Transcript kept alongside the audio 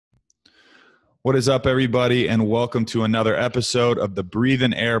What is up, everybody, and welcome to another episode of the Breathe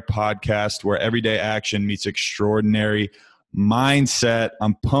and Air podcast, where everyday action meets extraordinary mindset.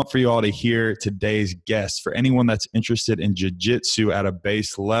 I'm pumped for you all to hear today's guest. For anyone that's interested in jiu-jitsu at a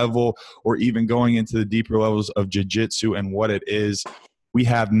base level or even going into the deeper levels of jiu-jitsu and what it is, we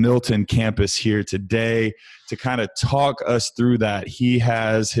have Milton Campis here today to kind of talk us through that. He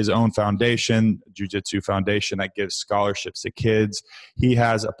has his own foundation, Jiu Jitsu Foundation, that gives scholarships to kids. He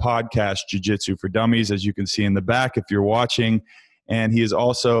has a podcast, Jiu Jitsu for Dummies, as you can see in the back if you're watching. And he is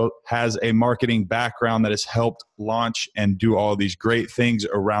also has a marketing background that has helped launch and do all these great things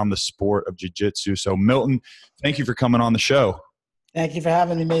around the sport of jiu-jitsu. So Milton, thank you for coming on the show. Thank you for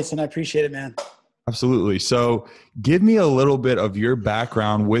having me, Mason. I appreciate it, man. Absolutely. So give me a little bit of your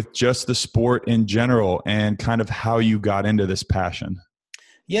background with just the sport in general and kind of how you got into this passion.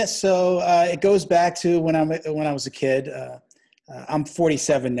 Yes. So it goes back to when I was a kid. I'm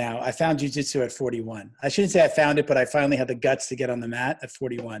 47 now. I found jiu-jitsu at 41. I shouldn't say I found it, but I finally had the guts to get on the mat at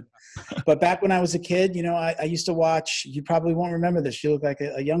 41. But back when I was a kid, I used to watch, you probably won't remember this. You look like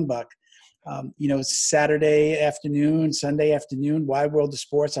a young buck. Saturday afternoon, Sunday afternoon, Wide World of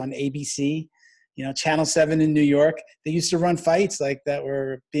Sports on ABC. Channel 7 in New York, they used to run fights like that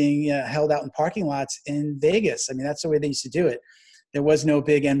were being held out in parking lots in Vegas. I mean, that's the way they used to do it. There was no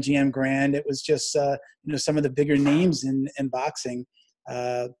big MGM Grand. It was just, some of the bigger names in boxing,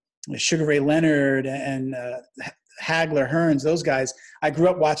 Sugar Ray Leonard and Hagler, Hearns, those guys. I grew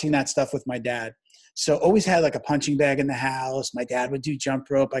up watching that stuff with my dad. So always had like a punching bag in the house. My dad would do jump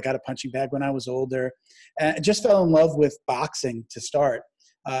rope. I got a punching bag when I was older. And I just fell in love with boxing to start.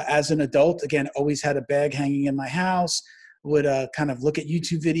 As an adult, again, always had a bag hanging in my house, would kind of look at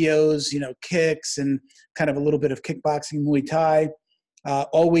YouTube videos, kicks and kind of a little bit of kickboxing, Muay Thai,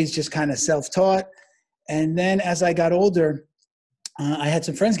 always just kind of self-taught. And then as I got older, I had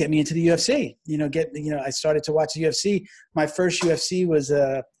some friends get me into the UFC. I started to watch the UFC. My first UFC was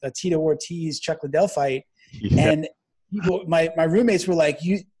a Tito Ortiz, Chuck Liddell fight. Yeah. And my roommates were like,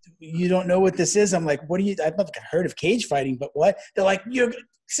 you don't know what this is? I'm like, what do you, I've never heard of cage fighting, but what? They're like,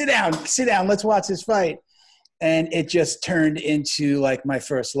 sit down, let's watch this fight. And it just turned into like my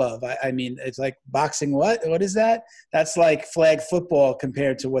first love. I mean, it's like boxing. What is that? That's like flag football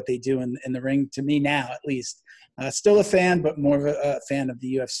compared to what they do in the ring to me now, at least. Still a fan, but more of a fan of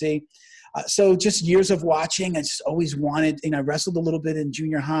the UFC. So just years of watching, I just always wanted, I wrestled a little bit in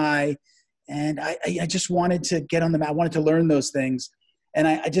junior high, and I just wanted to get on the mat. I wanted to learn those things. And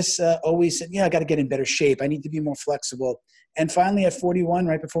I just always said, I got to get in better shape. I need to be more flexible. And finally at 41,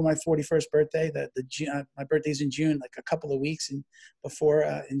 right before my 41st birthday, my birthday's in June, like a couple of weeks before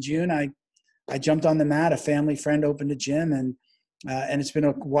in June, I jumped on the mat. A family friend opened a gym, and it's been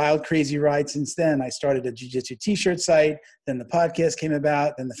a wild, crazy ride since then. I started a jiu-jitsu t-shirt site, then the podcast came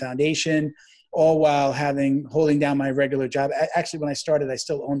about, then the foundation, all while holding down my regular job. Actually, when I started, I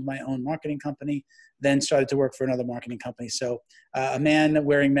still owned my own marketing company, then started to work for another marketing company. So a man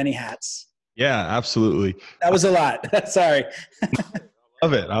wearing many hats. Yeah, absolutely. That was a lot. Sorry. I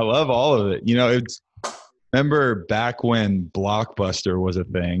love it. I love all of it. Remember back when Blockbuster was a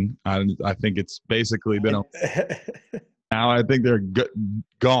thing. I think it's basically been now I think they're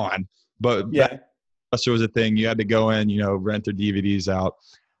gone. But yeah, Blockbuster was a thing. You had to go in, rent their DVDs out.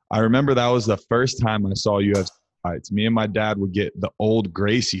 I remember that was the first time I saw UFC fights. Me and my dad would get the old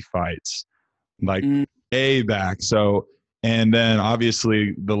Gracie fights, like way back. So, and then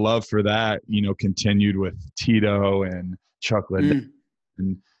obviously the love for that, continued with Tito and Chuck Liddell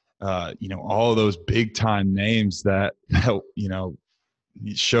and, all those big time names that,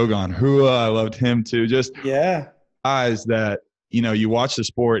 Shogun Rua, I loved him too. Just guys that, you watch the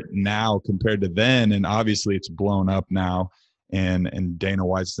sport now compared to then, and obviously it's blown up now. And Dana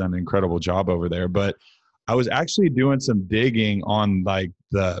White's done an incredible job over there. But I was actually doing some digging on like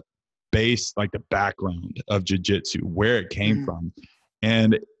the base, like the background of jiu-jitsu, where it came from.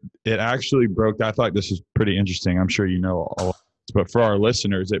 And it actually broke. I thought this was pretty interesting. I'm sure you know all of this, but for our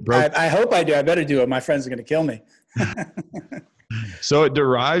listeners, it broke. I hope I do. I better do it. My friends are going to kill me. So it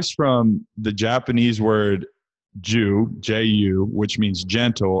derives from the Japanese word Ju, J-U, which means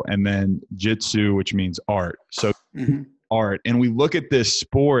gentle, and then jitsu, which means art. So art. And we look at this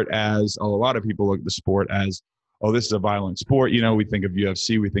sport as, a lot of people look at the sport as, this is a violent sport. We think of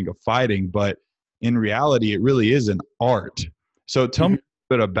UFC, we think of fighting, but in reality, it really is an art. So tell me a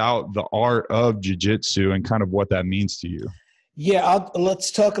bit about the art of jiu-jitsu and kind of what that means to you. Yeah,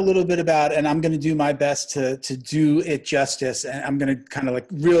 let's talk a little bit about, and I'm going to do my best to do it justice. And I'm going to kind of like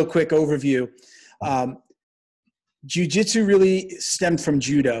real quick overview. Jiu-jitsu really stemmed from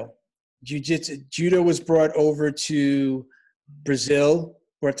judo. Judo was brought over to Brazil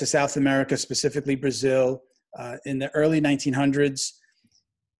brought to South America, specifically Brazil, in the early 1900s.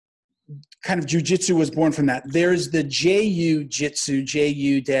 Kind of jiu-jitsu was born from that. There's the Jiu-Jitsu,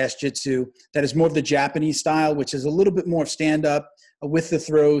 Ju-Jitsu, that is more of the Japanese style, which is a little bit more stand-up with the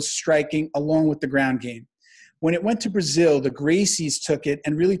throws, striking, along with the ground game. When it went to Brazil, the Gracies took it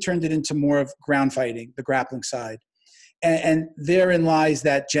and really turned it into more of ground fighting, the grappling side. And therein lies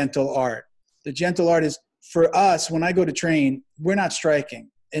that gentle art. The gentle art is, for us, when I go to train, we're not striking.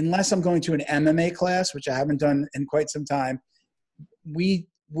 Unless I'm going to an MMA class, which I haven't done in quite some time, we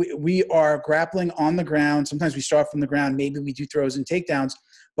are grappling on the ground. Sometimes we start from the ground. Maybe we do throws and takedowns.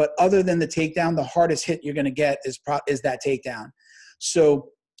 But other than the takedown, the hardest hit you're going to get is that takedown. So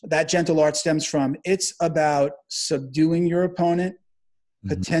that gentle art stems from, it's about subduing your opponent,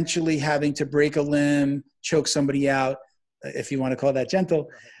 potentially having to break a limb, choke somebody out, if you want to call that gentle.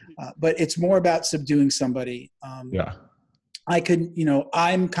 But it's more about subduing somebody. I'm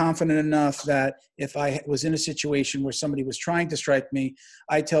confident enough that if I was in a situation where somebody was trying to strike me,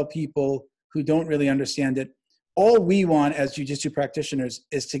 I tell people who don't really understand it, all we want as jiu-jitsu practitioners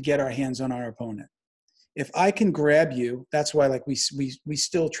is to get our hands on our opponent. If I can grab you, that's why we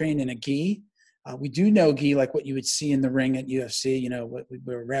still train in a gi. We do no gi like what you would see in the ring at UFC, we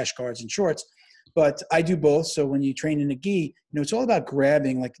wear rash guards and shorts. But I do both. So when you train in a gi, it's all about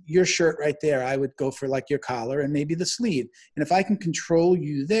grabbing, like your shirt right there. I would go for like your collar and maybe the sleeve. And if I can control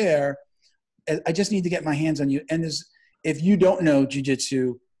you there, I just need to get my hands on you. And if you don't know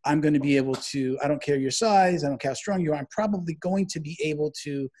jiu-jitsu, I'm going to be able to, I don't care your size, I don't care how strong you are, I'm probably going to be able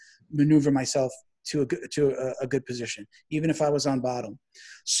to maneuver myself to a good position, even if I was on bottom.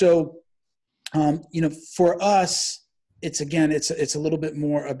 So, for us, it's a little bit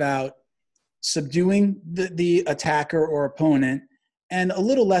more about subduing the attacker or opponent, and a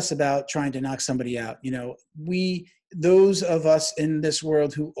little less about trying to knock somebody out. Those of us in this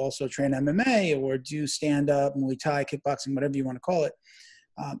world who also train MMA or do stand up, Muay Thai, kickboxing, whatever you want to call it,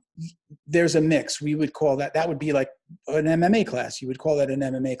 there's a mix. We would call that would be like an MMA class. You would call that an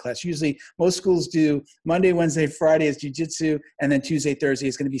MMA class. Usually most schools do Monday, Wednesday, Friday is jiu-jitsu, and then Tuesday, Thursday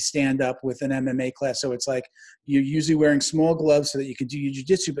is going to be stand-up with an MMA class. So it's like you're usually wearing small gloves so that you can do your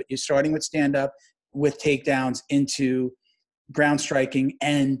jiu-jitsu, but you're starting with stand-up with takedowns into ground striking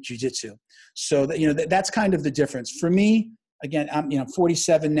and jiu-jitsu. So that, that's kind of the difference. For me, again, I'm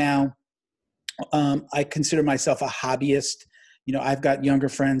 47 now. I consider myself a hobbyist. I've got younger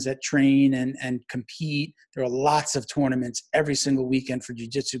friends that train and compete. There are lots of tournaments every single weekend for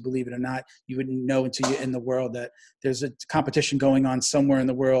jiu-jitsu, believe it or not. You wouldn't know until you're in the world that there's a competition going on somewhere in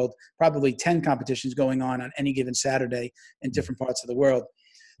the world, probably 10 competitions going on any given Saturday in different parts of the world.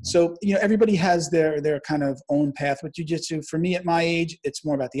 So, everybody has their kind of own path with jiu-jitsu. For me at my age, it's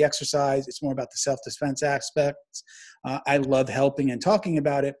more about the exercise. It's more about the self-defense aspects. I love helping and talking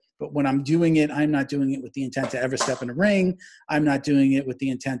about it. But when I'm doing it, I'm not doing it with the intent to ever step in a ring. I'm not doing it with the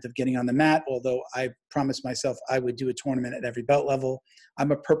intent of getting on the mat, although I promised myself I would do a tournament at every belt level.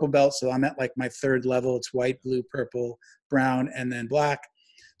 I'm a purple belt, so I'm at like my third level. It's white, blue, purple, brown, and then black.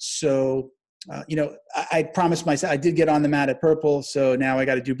 So, I promised myself, I did get on the mat at purple, so now I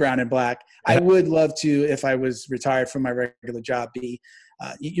got to do brown and black. I would love to, if I was retired from my regular job,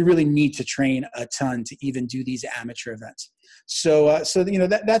 you really need to train a ton to even do these amateur events. So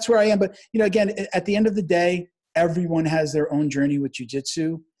that's where I am. But, again, at the end of the day, everyone has their own journey with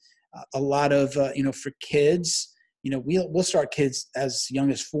jiu-jitsu. A lot of, for kids, we'll start kids as young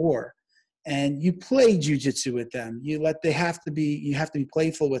as 4, and you play jiu-jitsu with them. You have to be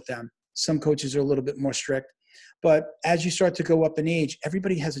playful with them. Some coaches are a little bit more strict, but as you start to go up in age,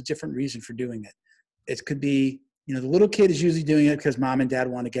 everybody has a different reason for doing it. It could be, the little kid is usually doing it because mom and dad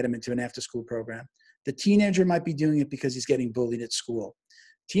want to get him into an after-school program. The teenager might be doing it because he's getting bullied at school.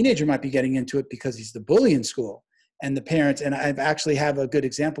 Teenager might be getting into it because he's the bully in school. And the parents, and I've actually have a good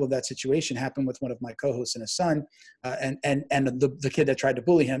example of that situation happen with one of my co-hosts and his son, and the kid that tried to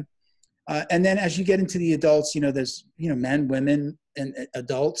bully him. And then as you get into the adults, there's, men, women, and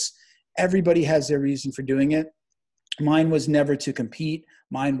adults. Everybody has their reason for doing it. Mine was never to compete.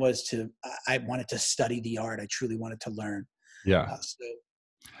 Mine was I wanted to study the art. I truly wanted to learn. Yeah.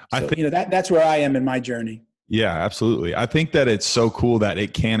 I think, that's where I am in my journey. Yeah, absolutely. I think that it's so cool that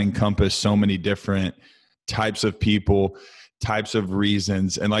it can encompass so many different types of people, types of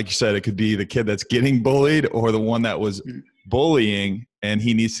reasons. And like you said, it could be the kid that's getting bullied or the one that was bullying and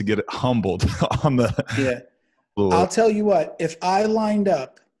he needs to get humbled on the. Yeah. I'll tell you what, if I lined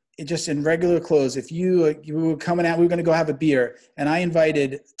up just in regular clothes, if you were coming out, we were going to go have a beer, and I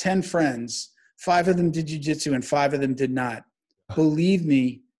invited 10 friends, 5 of them did jiu-jitsu and 5 of them did not. Believe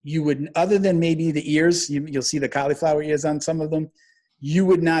me, you wouldn't, other than maybe the ears, you'll see the cauliflower ears on some of them. you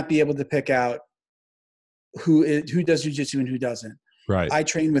would not be able to pick out who does jiu-jitsu and who doesn't. Right. I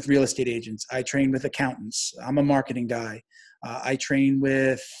train with real estate agents. I train with accountants. I'm a marketing guy. I train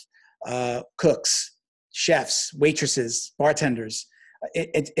with cooks, chefs, waitresses, bartenders.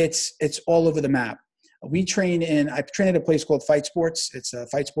 It's all over the map. I train at a place called Fight Sports. It's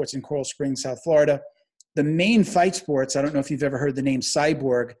Fight Sports in Coral Springs, South Florida. The main Fight Sports, I don't know if you've ever heard the name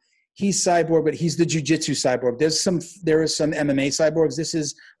Cyborg. He's Cyborg, but he's the Jiu-Jitsu Cyborg. There are some MMA Cyborgs. This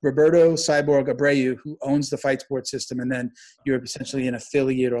is Roberto Cyborg Abreu, who owns the Fight Sports system, and then you're essentially an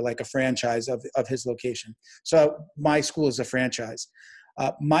affiliate or like a franchise of his location. So my school is a franchise.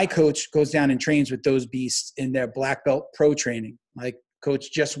 My coach goes down and trains with those beasts in their black belt pro training. My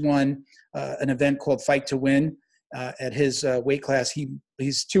coach just won an event called Fight to Win at his weight class.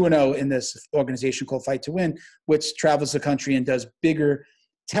 He's 2-0 in this organization called Fight to Win, which travels the country and does bigger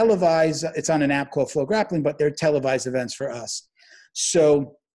televised. It's on an app called Flow Grappling, but they're televised events for us.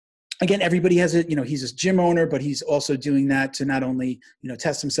 So again, everybody has he's a gym owner, but he's also doing that to not only,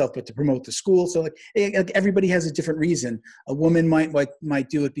 test himself, but to promote the school. So like everybody has a different reason. A woman might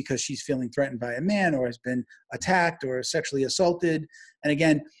do it because she's feeling threatened by a man or has been attacked or sexually assaulted. And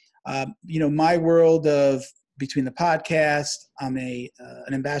again, my world of between the podcast, I'm an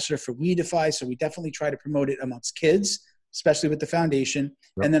ambassador for We Defy. So we definitely try to promote it amongst kids, especially with the foundation.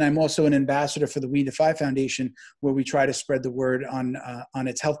 Yep. And then I'm also an ambassador for the We Defy Foundation, where we try to spread the word on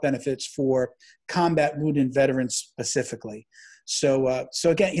its health benefits for combat wounded veterans specifically. So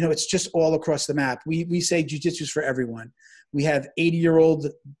again, it's just all across the map. We say jiu-jitsu is for everyone. We have 80-year-old,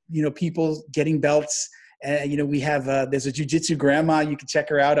 people getting belts. We have there's a jiu-jitsu grandma. You can check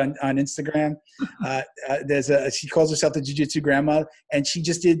her out on Instagram. She calls herself the jiu-jitsu grandma, and she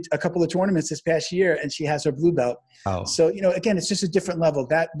just did a couple of tournaments this past year, and she has her blue belt. Oh. So again, it's just a different level.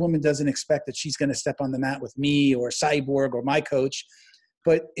 That woman doesn't expect that she's going to step on the mat with me or Cyborg or my coach,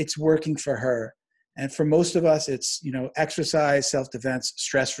 but it's working for her. And for most of us, it's exercise, self-defense,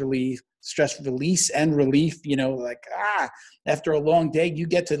 stress release and relief. After a long day, you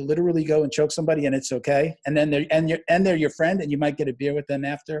get to literally go and choke somebody, and it's okay. And then they're your friend, and you might get a beer with them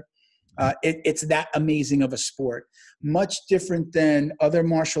after. It's that amazing of a sport, much different than other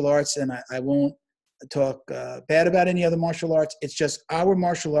martial arts. And I won't talk bad about any other martial arts. It's just our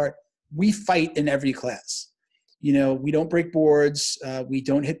martial art. We fight in every class. We don't break boards. We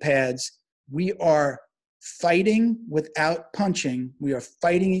don't hit pads. We are fighting without punching. We are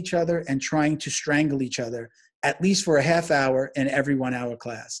fighting each other and trying to strangle each other, at least for a half hour in every 1 hour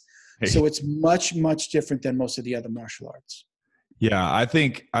class. Hey. So it's much, much different than most of the other martial arts. Yeah, I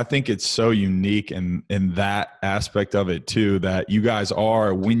think it's so unique in that aspect of it too, that you guys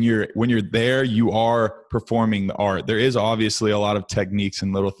are, when you're there, you are performing the art. There is obviously a lot of techniques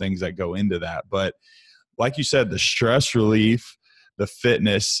and little things that go into that. But like you said, the stress relief, the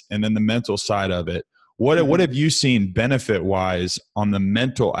fitness, and then the mental side of it. What have you seen benefit-wise on the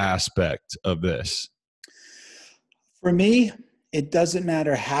mental aspect of this? For me, it doesn't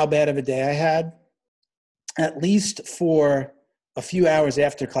matter how bad of a day I had. At least for a few hours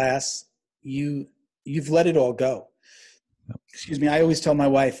after class, you've let it all go. Excuse me. I always tell my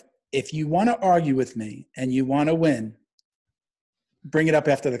wife, if you want to argue with me and you want to win, bring it up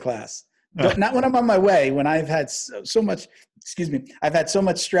after the class. Not when I'm on my way, when I've had so much, I've had so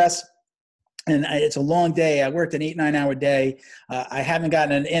much stress and it's a long day. I worked an 8-9 hour day. I haven't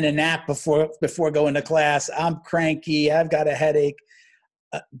gotten in a nap before going to class. I'm cranky. I've got a headache.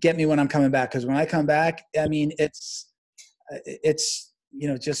 Get me when I'm coming back. Cause when I come back, I mean, it's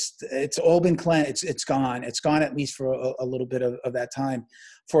all been cleansed. It's gone. It's gone at least for a little bit of that time.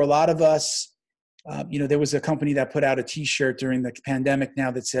 For a lot of us, there was a company that put out a t-shirt during the pandemic now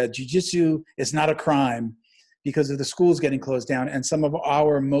that said, jiu-jitsu is not a crime because of the schools getting closed down. And some of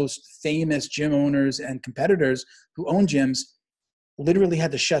our most famous gym owners and competitors who own gyms literally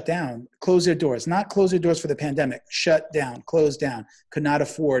had to shut down, close their doors, not close their doors for the pandemic, shut down, closed down, could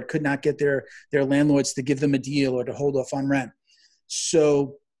not get their landlords to give them a deal or to hold off on rent.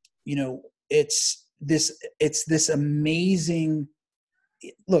 So, it's this amazing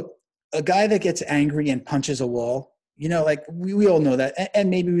look. A guy that gets angry and punches a wall, we all know that. And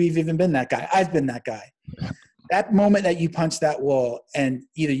maybe we've even been that guy. I've been that guy. That moment that you punch that wall and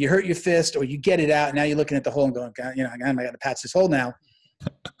either you hurt your fist or you get it out. And now you're looking at the hole and going, I got to patch this hole now.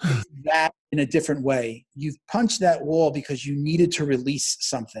 That in a different way. You've punched that wall because you needed to release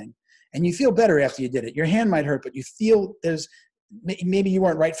something. And you feel better after you did it. Your hand might hurt, but you feel maybe you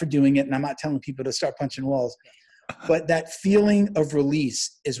weren't right for doing it. And I'm not telling people to start punching walls. But that feeling of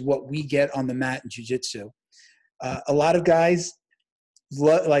release is what we get on the mat in jiu-jitsu. A lot of guys,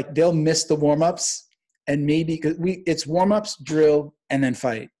 they'll miss the warm-ups and maybe because it's warm-ups, drill, and then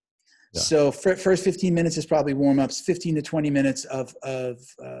fight. Yeah. So first 15 minutes is probably warm-ups, 15 to 20 minutes of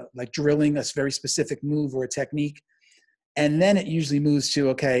like drilling a very specific move or a technique. And then it usually moves to,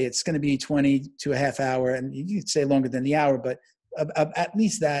 okay, it's going to be 20 to a half hour, and you could say longer than the hour, but of at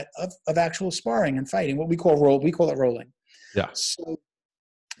least that of actual sparring and fighting, what we call it rolling. Yeah. So,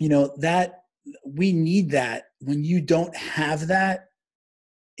 that we need that. When you don't have that,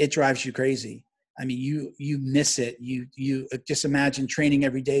 it drives you crazy. I mean, you miss it. You just imagine training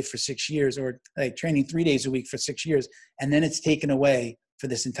every day for 6 years, or like training 3 days a week for 6 years, and then it's taken away for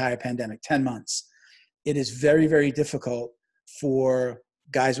this entire pandemic, 10 months. It is very, very difficult for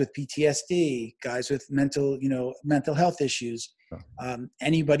guys with PTSD, guys with mental health issues.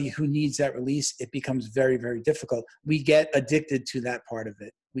 Anybody who needs that release, it becomes very, very difficult. We get addicted to that part of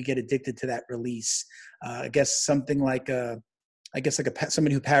it. We get addicted to that release. I guess something like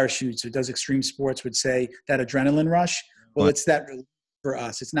somebody who parachutes or does extreme sports would say that adrenaline rush. Well, it's that for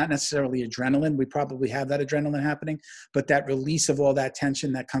us. It's not necessarily adrenaline. We probably have that adrenaline happening, but that release of all that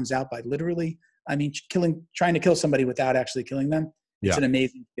tension that comes out by literally, trying to kill somebody without actually killing them. It's an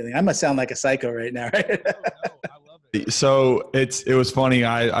amazing feeling. I must sound like a psycho right now, right? No, I love it. So it was funny.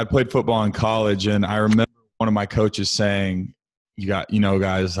 I played football in college, and I remember one of my coaches saying,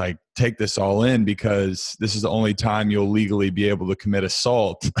 guys, like, take this all in, because this is the only time you'll legally be able to commit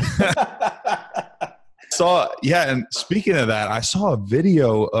assault. And speaking of that, I saw a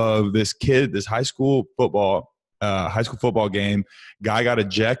video of this kid, this high school football game. Guy got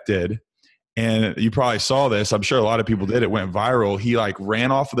ejected, and you probably saw this. I'm sure a lot of people did. It went viral. He like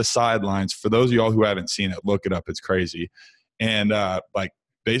ran off of the sidelines. For those of y'all who haven't seen it, look it up. It's crazy. And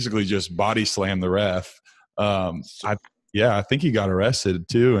basically just body slammed the ref. I think he got arrested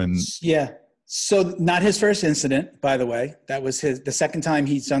too. And yeah. So not his first incident, by the way. That was the second time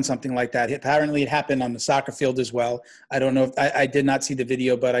he's done something like that. Apparently it happened on the soccer field as well. I don't know if I did not see the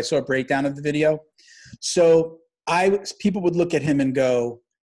video, but I saw a breakdown of the video. So people would look at him and go,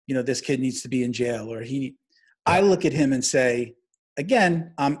 this kid needs to be in jail, or I look at him and say,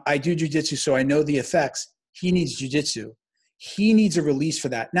 again, I do jiu-jitsu, so I know the effects. He needs jiu-jitsu. He needs a release for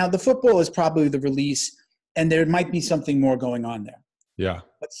that. Now the football is probably the release, and there might be something more going on there. Yeah.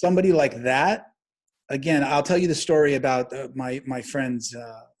 But somebody like that, again, I'll tell you the story about my friend's,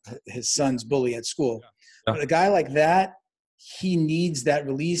 his son's bully at school. Yeah. But a guy like that, he needs that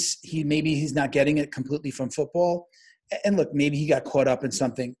release. Maybe he's not getting it completely from football. And look, maybe he got caught up in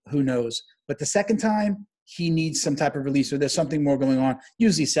something, who knows. But the second time, he needs some type of release, or there's something more going on.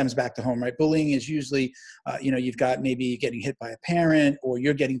 Usually stems back to home, right? Bullying is usually, you've got maybe getting hit by a parent, or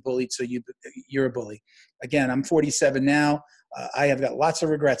you're getting bullied, so you're a bully. Again, I'm 47 now. I have got lots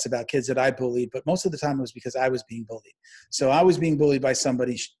of regrets about kids that I bullied, but most of the time it was because I was being bullied. So I was being bullied by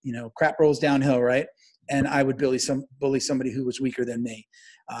somebody, crap rolls downhill, right? And I would bully somebody who was weaker than me.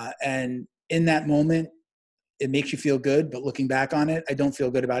 And in that moment, it makes you feel good, but looking back on it, I don't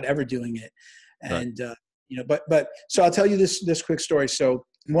feel good about ever doing it. And, right. So I'll tell you this quick story. So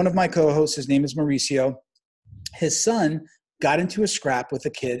one of my co-hosts, his name is Mauricio. His son got into a scrap with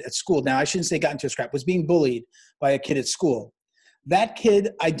a kid at school. Now, I shouldn't say got into a scrap, was being bullied by a kid at school. That kid,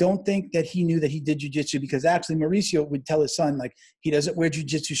 I don't think that he knew that he did jiu-jitsu, because actually Mauricio would tell his son, like, he doesn't wear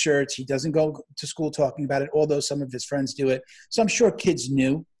jiu-jitsu shirts. He doesn't go to school talking about it, although some of his friends do it. So I'm sure kids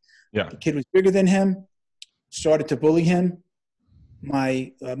knew. Yeah. The kid was bigger than him, started to bully him.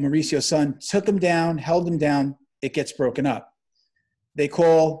 My Mauricio's son took him down, held him down. It gets broken up. They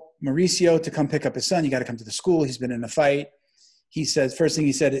call Mauricio to come pick up his son. You got to come to the school. He's been in a fight. He says, first thing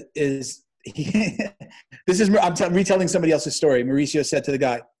he said is, I'm retelling somebody else's story. Mauricio said to the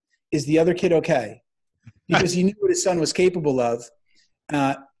guy, "Is the other kid okay?" Because he knew what his son was capable of.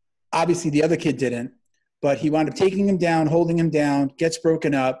 Obviously, the other kid didn't, but he wound up taking him down, holding him down, gets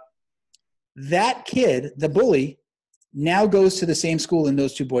broken up. That kid, the bully, now goes to the same school, and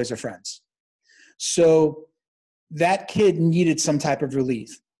those two boys are friends. So that kid needed some type of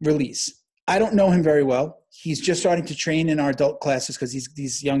release. I don't know him very well. He's just starting to train in our adult classes, because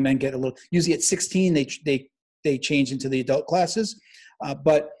these young men get usually at 16, they change into the adult classes.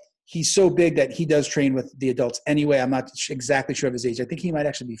 But he's so big that he does train with the adults anyway. I'm not exactly sure of his age. I think he might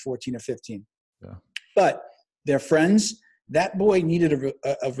actually be 14 or 15. Yeah. But they're friends. That boy needed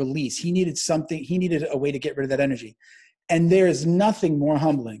a release. He needed something. He needed a way to get rid of that energy. And there is nothing more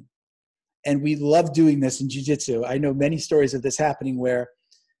humbling. And we love doing this in jiu-jitsu. I know many stories of this happening where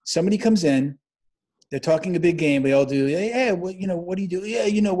somebody comes in, they're talking a big game. We all do. Hey, well, what do you do?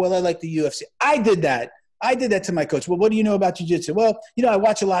 Yeah, well, I like the UFC. I did that to my coach. Well, what do you know about jiu-jitsu? Well, I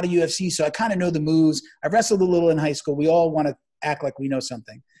watch a lot of UFC, so I kind of know the moves. I wrestled a little in high school. We all want to act like we know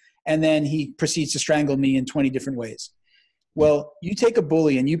something. And then he proceeds to strangle me in 20 different ways. Well, you take a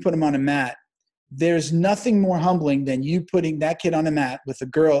bully and you put him on a mat. There's nothing more humbling than you putting that kid on a mat with a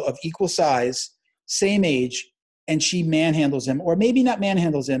girl of equal size, same age, and she manhandles him, or maybe not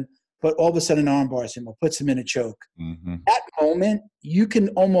manhandles him, but all of a sudden arm bars him or puts him in a choke. Mm-hmm. That moment, you can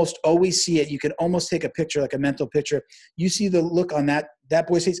almost always see it. You can almost take a picture, like a mental picture. You see the look on that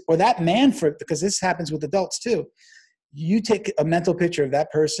boy's face, or that man, because this happens with adults too. You take a mental picture of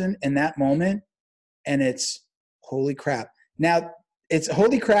that person in that moment, and it's holy crap. Now, it's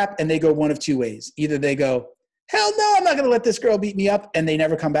holy crap, and they go one of two ways. Either they go, hell no, I'm not going to let this girl beat me up, and they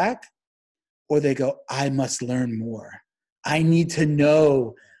never come back. Or they go, I must learn more. I need to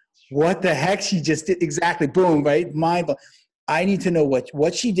know what the heck she just did. Exactly. Boom, right? Mind blown. I need to know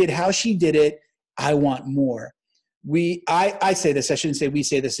what she did, how she did it. I want more. I say this. I shouldn't say we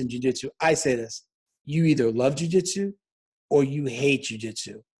say this in jiu-jitsu. I say this. You either love jiu-jitsu or you hate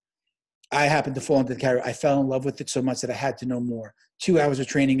jiu-jitsu. I happened to fall into the category. I fell in love with it so much that I had to know more. 2 hours of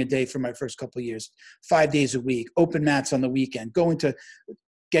training a day for my first couple of years, 5 days a week, open mats on the weekend,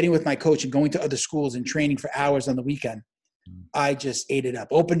 getting with my coach and going to other schools and training for hours on the weekend. I just ate it up.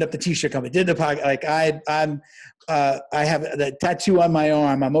 Opened up the t-shirt company, did the podcast. Like I have the tattoo on my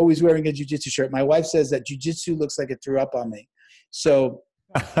arm. I'm always wearing a jiu-jitsu shirt. My wife says that jiu-jitsu looks like it threw up on me. So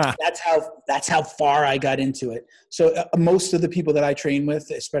that's how far I got into it. So most of the people that I train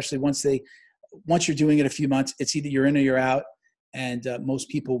with, especially once you're doing it a few months, it's either you're in or you're out. And most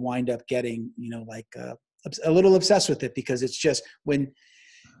people wind up getting, a little obsessed with it, because it's just when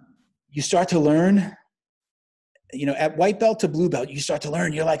you start to learn, at white belt to blue belt, you start to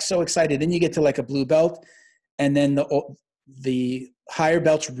learn, you're like so excited. Then you get to like a blue belt, and then the higher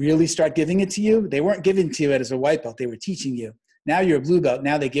belts really start giving it to you. They weren't giving it to you as a white belt. They were teaching you. Now you're a blue belt.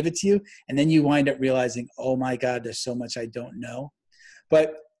 Now they give it to you. And then you wind up realizing, oh my God, there's so much I don't know.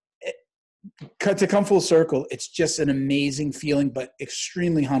 But to come full circle, it's just an amazing feeling, but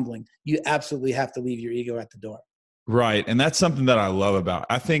extremely humbling. You absolutely have to leave your ego at the door. Right. And that's something that I love about.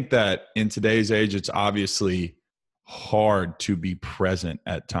 I think that in today's age, it's obviously hard to be present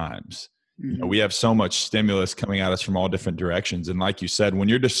at times. Mm-hmm. We have so much stimulus coming at us from all different directions. And like you said, when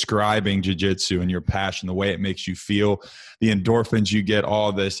you're describing jiu-jitsu and your passion, the way it makes you feel, the endorphins you get,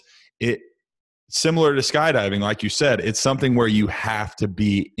 all this, similar to skydiving, like you said, it's something where you have to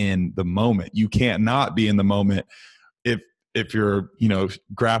be in the moment. You can't not be in the moment if you're,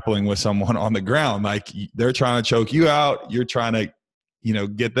 grappling with someone on the ground. Like they're trying to choke you out, you're trying to,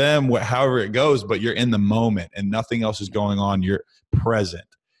 get them, however it goes, but you're in the moment and nothing else is going on. You're present.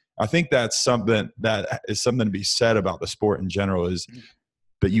 I think that's something to be said about the sport in general, is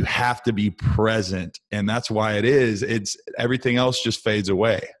that you have to be present. And that's why it's everything else just fades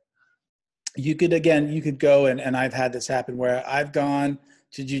away. You could go and I've had this happen where I've gone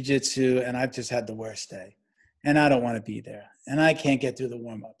to jiu-jitsu and I've just had the worst day and I don't want to be there and I can't get through the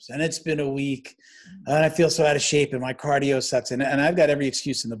warm-ups and it's been a week and I feel so out of shape and my cardio sucks and I've got every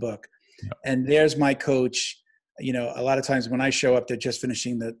excuse in the book. Yep. And there's my coach. A lot of times when I show up, they're just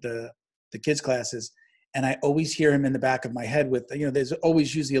finishing the kids classes and I always hear him in the back of my head with, there's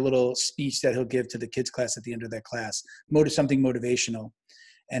always usually a little speech that he'll give to the kids class at the end of that class, something motivational.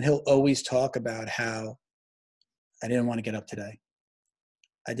 And he'll always talk about how I didn't want to get up today.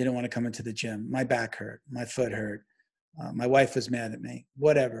 I didn't want to come into the gym. My back hurt. My foot hurt. My wife was mad at me.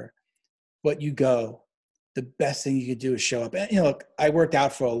 Whatever. But you go. The best thing you could do is show up. And, look, I worked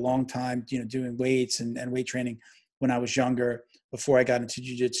out for a long time, doing weights and weight training when I was younger, before I got into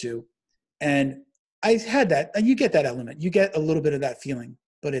jiu-jitsu. And I had that. And you get that element. You get a little bit of that feeling.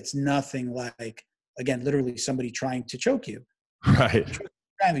 But it's nothing like, again, literally somebody trying to choke you. Right.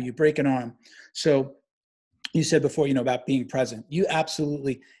 You break an arm. So you said before, about being present. You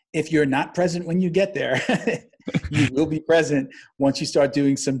absolutely, if you're not present when you get there, you will be present once you start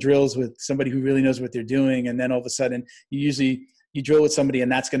doing some drills with somebody who really knows what they're doing. And then all of a sudden you drill with somebody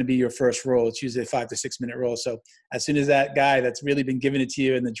and that's going to be your first roll. It's usually a 5 to 6 minute roll. So as soon as that guy that's really been giving it to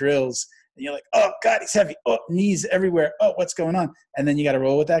you in the drills, and you're like, oh God, he's heavy. Oh, knees everywhere. Oh, what's going on? And then you got to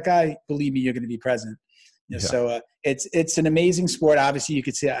roll with that guy. Believe me, you're going to be present. Yeah. So it's an amazing sport. Obviously, you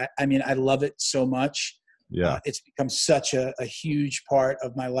could see. I love it so much. Yeah, it's become such a huge part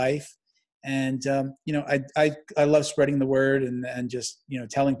of my life, and I love spreading the word and just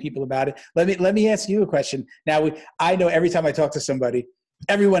telling people about it. Let me ask you a question. Now I know every time I talk to somebody,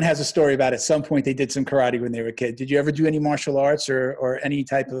 Everyone has a story about at some point they did some karate when they were a kid. Did you ever do any martial arts or any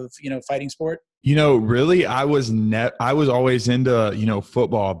type of, fighting sport? Really, I was always into,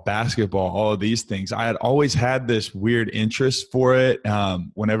 football, basketball, all of these things. I had always had this weird interest for it.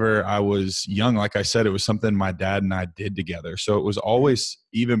 Whenever I was young, like I said, it was something my dad and I did together. So it was always,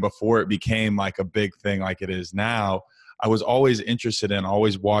 even before it became like a big thing like it is now, I was always interested in,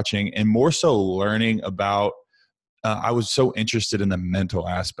 always watching, and more so learning about, I was so interested in the mental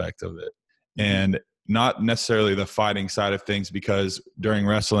aspect of it. And not necessarily the fighting side of things, because during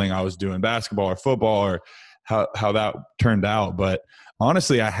wrestling I was doing basketball or football, or how that turned out. But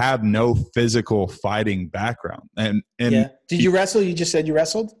honestly, I have no physical fighting background. And yeah. Did you wrestle? You just said you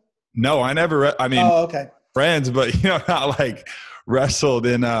wrestled? No, I never. Oh, okay. Friends, but not like wrestled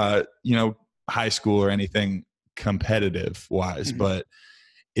in high school or anything competitive wise. But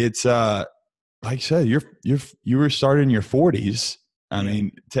it's like I said, you were starting in your 40s. I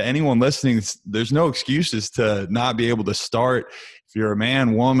mean, to anyone listening, there's no excuses to not be able to start. If you're a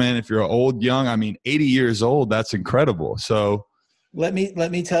man, woman, if you're old, young, 80 years old, that's incredible. So let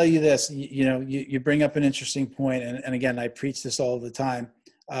me tell you this. You bring up an interesting point, and again, I preach this all the time.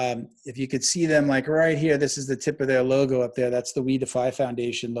 If you could see them, like right here, this is the tip of their logo up there. That's the We Defy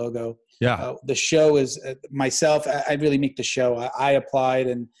Foundation logo. Yeah. The show is myself. I really make the show. I applied,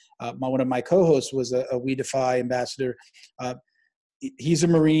 and one of my co-hosts was a We Defy ambassador. He's a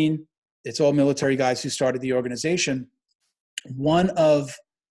Marine. It's all military guys who started the organization.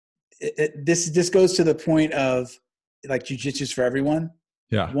 This goes to the point of like jiu-jitsu's for everyone.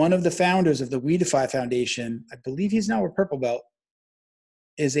 Yeah. One of the founders of the We Defy Foundation, I believe he's now a purple belt,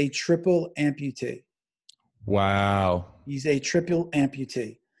 is a triple amputee. Wow. He's a triple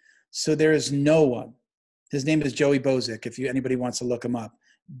amputee. So there is no one. His name is Joey Bozik, if anybody wants to look him up.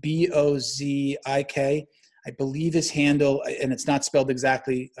 Bozik. I believe his handle, and it's not spelled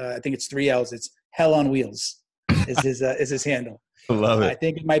exactly. I think it's 3 L's. It's Hell on Wheels is his handle. I love it. I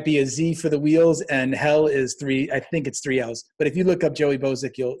think it might be a Z for the wheels, and Hell is 3. I think it's 3 L's. But if you look up Joey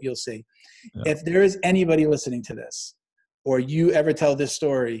Bozik, you'll see. Yeah. If there is anybody listening to this, or you ever tell this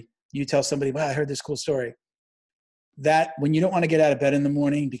story, you tell somebody, "Wow, I heard this cool story." That when you don't want to get out of bed in the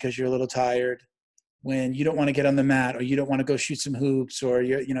morning because you're a little tired, when you don't want to get on the mat, or you don't want to go shoot some hoops, or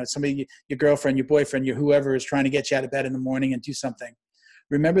somebody, your girlfriend, your boyfriend, your whoever is trying to get you out of bed in the morning and do something.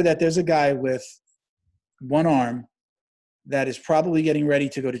 Remember that there's a guy with one arm that is probably getting ready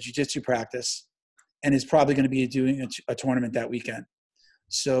to go to jiu-jitsu practice and is probably going to be doing a tournament that weekend.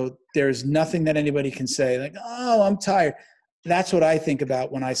 So there's nothing that anybody can say like, "Oh, I'm tired." That's what I think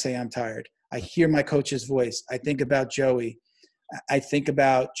about when I say I'm tired. I hear my coach's voice. I think about Joey. I think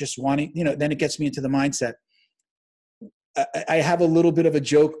about just wanting, then it gets me into the mindset. I have a little bit of a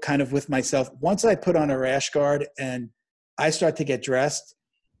joke kind of with myself. Once I put on a rash guard and I start to get dressed,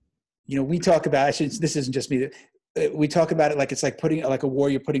 we talk about, this isn't just me. We talk about it like it's like putting, like a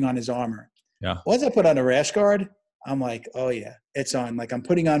warrior putting on his armor. Yeah. Once I put on a rash guard, I'm like, oh yeah, it's on. Like I'm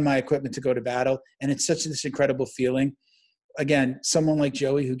putting on my equipment to go to battle. And it's such this incredible feeling. Again, someone like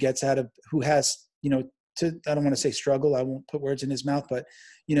Joey who has, I don't want to say struggle. I won't put words in his mouth, but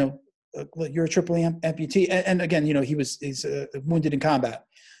you're a triple amputee. And again, he's wounded in combat.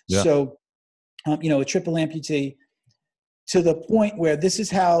 Yeah. So, a triple amputee, to the point where this is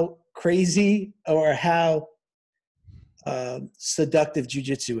how crazy or how seductive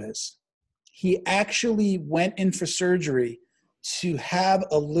jiu-jitsu is. He actually went in for surgery to have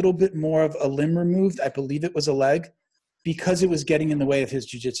a little bit more of a limb removed. I believe it was a leg, because it was getting in the way of his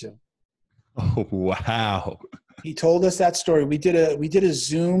jiu-jitsu. Oh, wow. He told us that story. We did a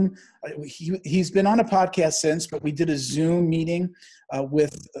Zoom. He's been on a podcast since, but we did a Zoom meeting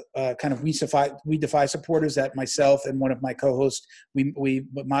with kind of We Defy supporters that myself and one of my co-hosts, we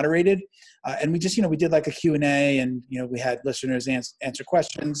moderated. And we just, we did like a Q&A, and, we had listeners answer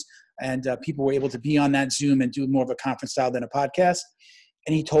questions, and people were able to be on that Zoom and do more of a conference style than a podcast.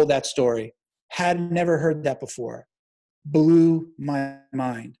 And he told that story. Had never heard that before. Blew my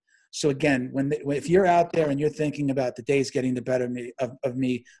mind. So again, if you're out there and you're thinking about the day's getting the better of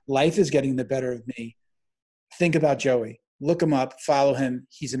me, life is getting the better of me, think about Joey. Look him up, follow him.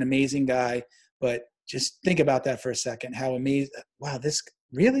 He's an amazing guy, but just think about that for a second. How amazing. Wow, this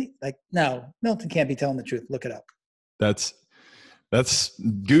really? Like, no, Milton can't be telling the truth. Look it up. That's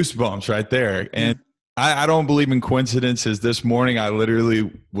goosebumps right there. And I don't believe in coincidences. This morning, I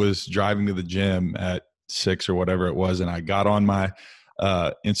literally was driving to the gym at 6 or whatever it was, and I got on my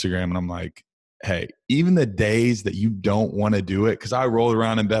Instagram, and I'm like, hey, even the days that you don't want to do it, because I rolled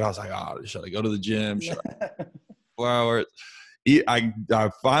around in bed, I was like, oh, should I go to the gym? Should I 4 hours?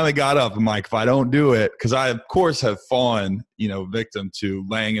 I finally got up. I'm like, if I don't do it, because I, of course, have fallen, victim to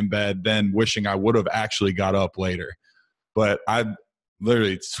laying in bed, then wishing I would have actually got up later. But I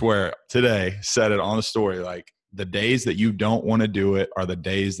literally swear today said it on the story, like, the days that you don't want to do it are the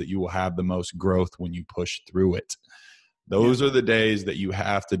days that you will have the most growth when you push through it. Those are the days that you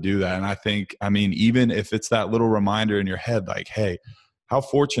have to do that. And I think, even if it's that little reminder in your head, like, hey, how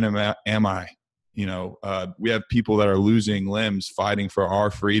fortunate am I? We have people that are losing limbs fighting for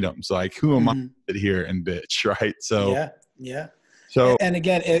our freedoms. Like, who am I to sit here and bitch, right? So, yeah. So, and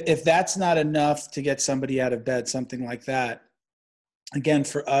again, if that's not enough to get somebody out of bed, something like that, again,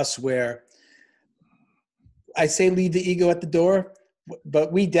 for us, where I say leave the ego at the door,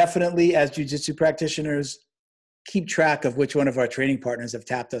 but we definitely, as jiu-jitsu practitioners, keep track of which one of our training partners have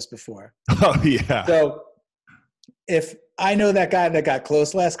tapped us before. Oh, yeah. So if I know that guy that got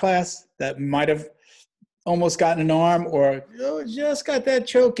close last class, that might have almost gotten an arm, or just got that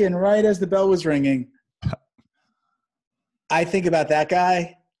choke in right as the bell was ringing, I think about that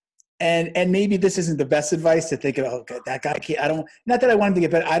guy. And maybe this isn't the best advice to think about, okay, that guy can't, not that I want him to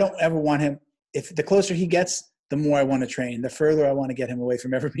get better. I don't ever want him. If the closer he gets, the more I want to train, the further I want to get him away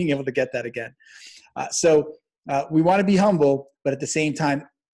from ever being able to get that again. So we want to be humble, but at the same time,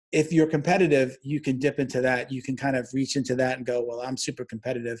 if you're competitive, you can dip into that. You can kind of reach into that and go, well, I'm super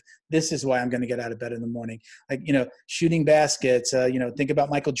competitive. This is why I'm going to get out of bed in the morning. Like, shooting baskets, think about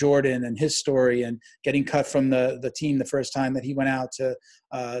Michael Jordan and his story and getting cut from the team the first time that he went out to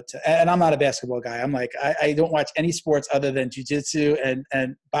and I'm not a basketball guy. I'm like, I don't watch any sports other than jiu-jitsu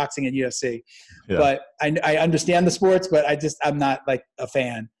and boxing and UFC. Yeah. But I understand the sports, but I'm not like a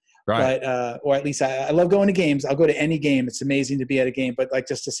fan. Right. But, or at least I love going to games. I'll go to any game. It's amazing to be at a game, but like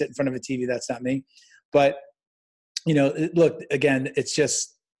just to sit in front of a TV, that's not me. But, look, again, it's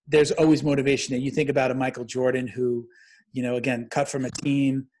just, there's always motivation. And you think about a Michael Jordan who, again, cut from a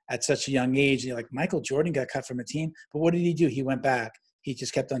team at such a young age. And you're like, Michael Jordan got cut from a team, but what did he do? He went back. He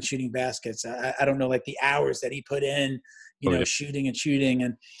just kept on shooting baskets. I don't know, like the hours that he put in, shooting.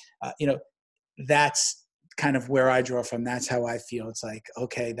 And, that's kind of where I draw from. That's how I feel. It's like,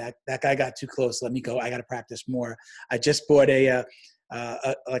 okay, that guy got too close. Let me go. I got to practice more. I just bought an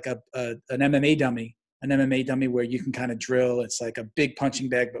MMA dummy, where you can kind of drill. It's like a big punching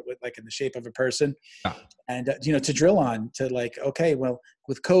bag, but with like in the shape of a person. Yeah. And, to drill on, to like, okay, well,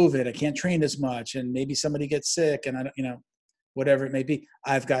 with COVID, I can't train as much, and maybe somebody gets sick, and I don't, whatever it may be.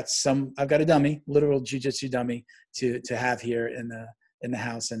 I've got a dummy, literal jiu-jitsu dummy to have here in the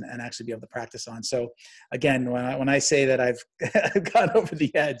house and actually be able to practice on. So again, when I say that I've gone over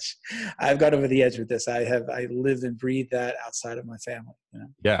the edge, I've got over the edge with this. I lived and breathed that outside of my family.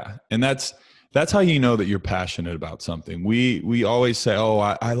 Yeah. And that's how you know that you're passionate about something. We always say, oh,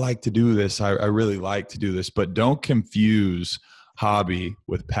 I like to do this. I really like to do this, but don't confuse hobby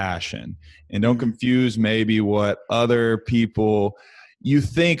with passion, and don't confuse maybe what you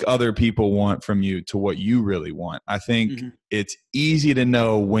think other people want from you to what you really want. I think it's easy to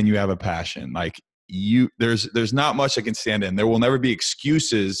know when you have a passion. Like there's not much that can stand in. There will never be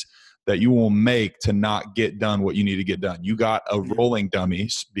excuses that you will make to not get done what you need to get done. You got a rolling dummy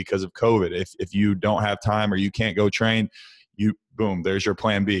because of COVID. If you don't have time or you can't go train, boom, there's your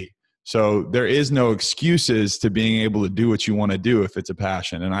plan B. So there is no excuses to being able to do what you want to do if it's a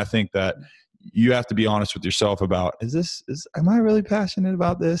passion. And I think that you have to be honest with yourself about, am I really passionate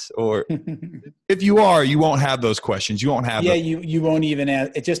about this? Or if you are, you won't have those questions. You won't have. Yeah, you won't even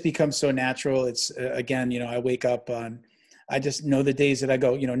ask. It just becomes so natural. It's again, I wake up I just know the days that I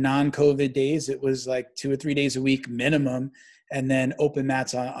go, non-COVID days, it was like 2 or 3 days a week minimum. And then open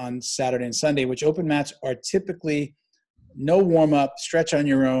mats on Saturday and Sunday, which open mats are typically no warm up, stretch on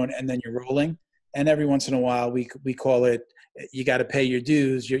your own, and then you're rolling. And every once in a while we call it, you got to pay your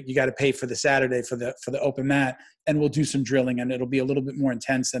dues. You got to pay for the Saturday for the open mat, and we'll do some drilling, and it'll be a little bit more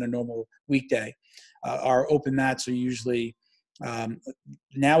intense than a normal weekday. Our open mats are usually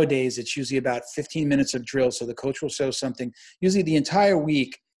nowadays it's usually about 15 minutes of drill. So the coach will show something. Usually the entire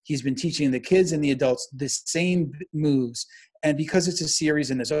week he's been teaching the kids and the adults the same moves, and because it's a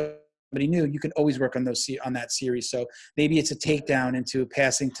series and there's somebody new, you can always work on that series. So maybe it's a takedown into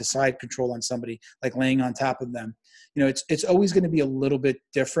passing to side control on somebody, like laying on top of them. It's always going to be a little bit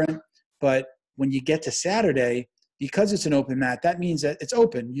different. But when you get to Saturday, because it's an open mat, that means that it's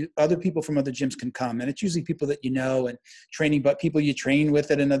open. Other people from other gyms can come, and it's usually people that and training, but people you trained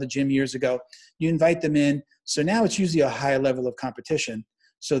with at another gym years ago. You invite them in. So now it's usually a higher level of competition.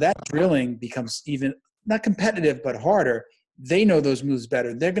 So that drilling becomes even not competitive, but harder. They know those moves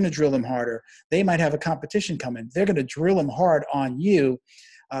better. They're going to drill them harder. They might have a competition coming. They're going to drill them hard on you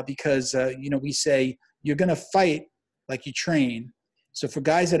because, we say you're going to fight like you train. So for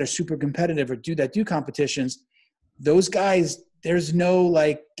guys that are super competitive or do competitions, those guys, there's no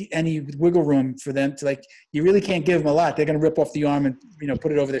like any wiggle room for them to like, you really can't give them a lot. They're going to rip off the arm and,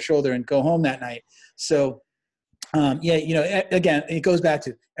 put it over their shoulder and go home that night. So again, it goes back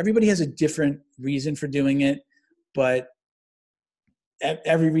to everybody has a different reason for doing it, but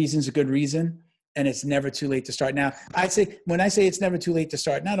every reason is a good reason, and it's never too late to start. Now, when I say it's never too late to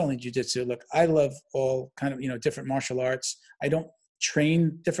start, not only jiu-jitsu, look, I love all kind of, different martial arts. I don't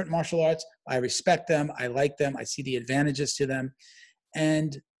train different martial arts. I respect them. I like them. I see the advantages to them.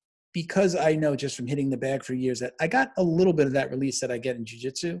 And because I know just from hitting the bag for years that I got a little bit of that release that I get in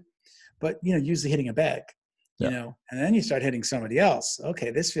jiu-jitsu, but, usually hitting a bag. And then you start hitting somebody else.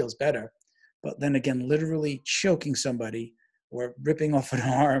 Okay, this feels better. But then again, literally choking somebody or ripping off an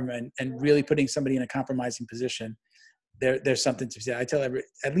arm and really putting somebody in a compromising position, there's something to say. I tell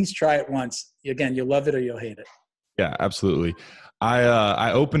at least try it once. Again, you'll love it or you'll hate it. Yeah, absolutely.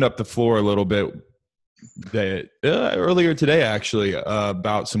 I opened up the floor a little bit earlier today, actually,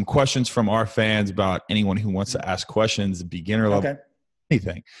 about some questions from our fans, about anyone who wants to ask questions, beginner level,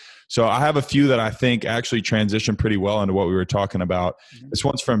 anything. So I have a few that I think actually transition pretty well into what we were talking about. Mm-hmm. This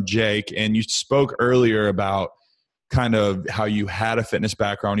one's from Jake, and you spoke earlier about kind of how you had a fitness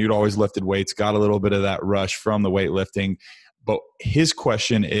background. You'd always lifted weights, got a little bit of that rush from the weightlifting. But his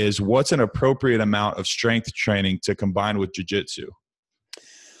question is, what's an appropriate amount of strength training to combine with jiu-jitsu?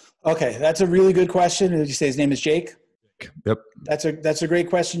 Okay, that's a really good question. Did you say his name is Jake? Yep. That's a great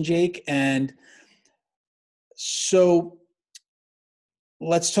question, Jake. And so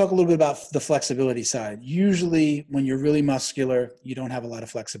let's talk a little bit about the flexibility side. Usually when you're really muscular, you don't have a lot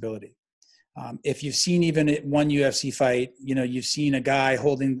of flexibility. If you've seen even one UFC fight, you've seen a guy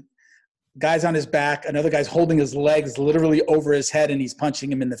holding guys on his back, another guy's holding his legs literally over his head and he's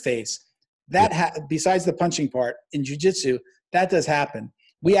punching him in the face. Besides the punching part in jiu-jitsu, that does happen.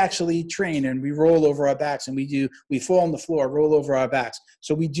 We actually train and we roll over our backs and we fall on the floor, roll over our backs.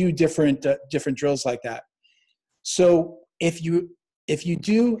 So we do different drills like that. So if you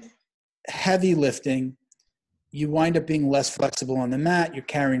do heavy lifting, you wind up being less flexible on the mat. You're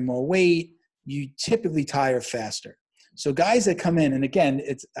carrying more weight. You typically tire faster. So guys that come in, and again,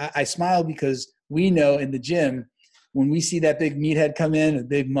 I smile because we know in the gym, when we see that big meathead come in, a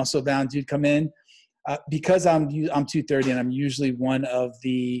big muscle-bound dude come in, because I'm 230 and I'm usually one of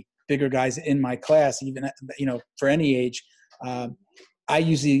the bigger guys in my class, even for any age, I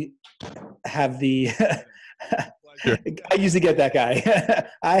usually have the I usually get that guy.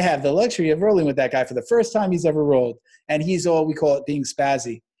 I have the luxury of rolling with that guy for the first time he's ever rolled, and he's all, we call it being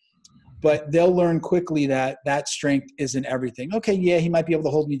spazzy. But they'll learn quickly that strength isn't everything. Okay, yeah, he might be able to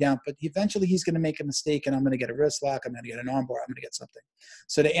hold me down, but eventually he's going to make a mistake, and I'm going to get a wrist lock, I'm going to get an arm bar, I'm going to get something.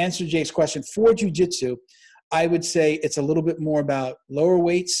 So to answer Jake's question, for jiu-jitsu, I would say it's a little bit more about lower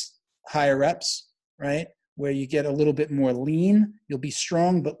weights, higher reps, right? Where you get a little bit more lean. You'll be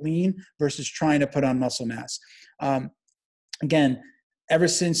strong but lean versus trying to put on muscle mass. Again, ever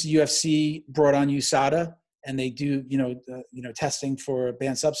since UFC brought on USADA and they do, testing for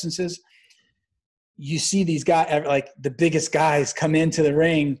banned substances, you see these guys, like the biggest guys, come into the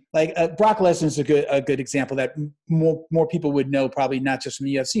ring. Like Brock Lesnar's a good example that more people would know, probably not just from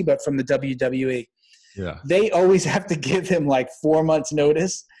the UFC, but from the WWE. Yeah, they always have to give him like 4 months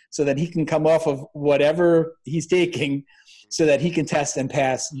notice so that he can come off of whatever he's taking, so that he can test and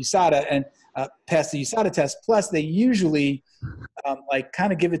pass USADA and pass the USADA test. Plus, they usually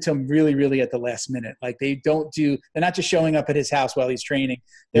kind of give it to him really, really at the last minute. Like they're not just showing up at his house while he's training.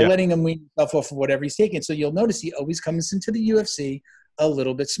 They're letting him wean himself off of whatever he's taking. So you'll notice he always comes into the UFC a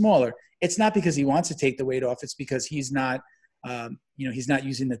little bit smaller. It's not because he wants to take the weight off. It's because he's not, he's not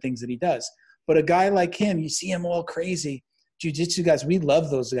using the things that he does. But a guy like him, you see him all crazy. Jiu-jitsu guys, we love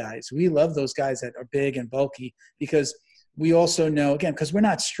those guys. We love those guys that are big and bulky because we also know, again, because we're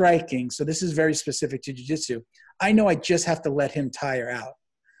not striking, so this is very specific to jiu-jitsu. I know I just have to let him tire out.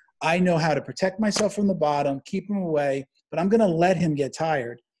 I know how to protect myself from the bottom, keep him away, but I'm going to let him get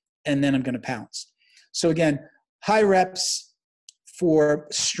tired, and then I'm going to pounce. So again, high reps for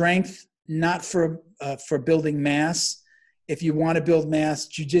strength, not for building mass. If you want to build mass,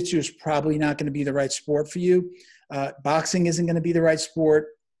 jiu-jitsu is probably not going to be the right sport for you. Boxing isn't going to be the right sport.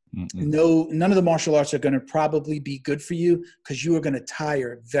 No, none of the martial arts are going to probably be good for you because you are going to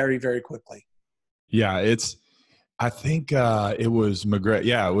tire very, very quickly. Yeah, I think it was McGregor.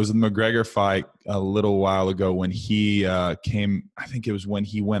 Yeah, it was the McGregor fight a little while ago when he came. I think it was when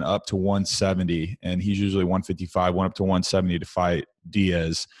he went up to 170, and he's usually 155. Went up to 170 to fight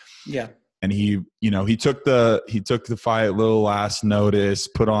Diaz. Yeah. And he took the fight a little last notice,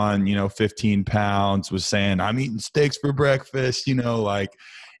 put on, 15 pounds, was saying, I'm eating steaks for breakfast,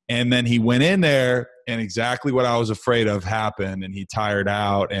 and then he went in there and exactly what I was afraid of happened, and he tired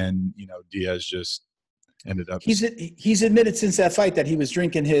out, and, Diaz just ended up. He's admitted since that fight that he was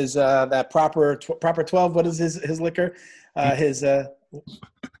drinking his, that proper 12. What is his liquor? Is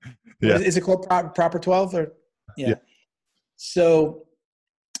it called proper 12 or? Yeah. So,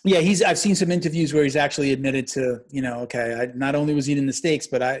 yeah, I've seen some interviews where he's actually admitted to, okay, I not only was eating the steaks,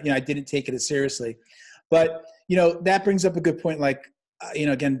 but I didn't take it as seriously. But, that brings up a good point. Like,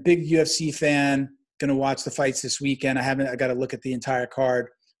 again, big UFC fan, going to watch the fights this weekend. I got to look at the entire card,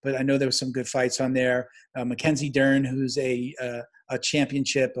 but I know there was some good fights on there. Mackenzie Dern, who's a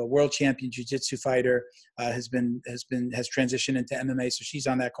world champion jiu-jitsu fighter, has transitioned into MMA, so she's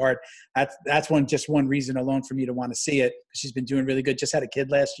on that card. That's one reason alone for me to want to see it, because she's been doing really good. Just had a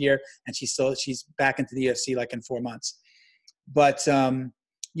kid last year, and she's back into the UFC like in 4 months. But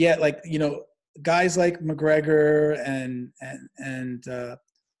guys like McGregor and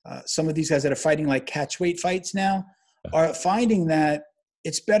some of these guys that are fighting like catch weight fights now are finding that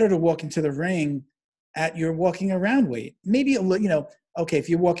it's better to walk into the ring at your walking around weight. Maybe, okay, if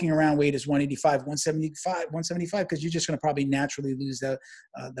your walking around weight is 185, 175, because you're just going to probably naturally lose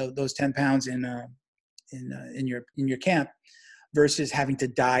those 10 pounds in your camp, versus having to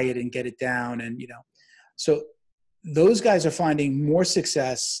diet and get it down. And, so those guys are finding more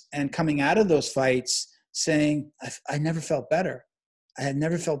success and coming out of those fights saying, I never felt better. I had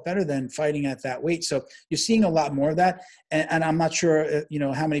never felt better than fighting at that weight. So you're seeing a lot more of that. And I'm not sure,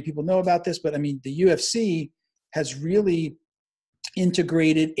 how many people know about this, but I mean, the UFC has really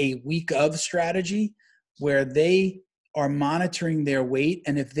integrated a week of strategy where they are monitoring their weight.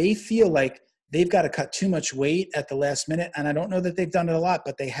 And if they feel like they've got to cut too much weight at the last minute, and I don't know that they've done it a lot,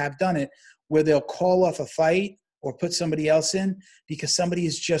 but they have done it, where they'll call off a fight or put somebody else in because somebody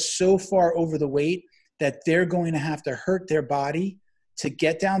is just so far over the weight that they're going to have to hurt their body to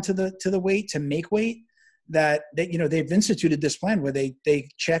get down to the weight, to make weight, that they've instituted this plan where they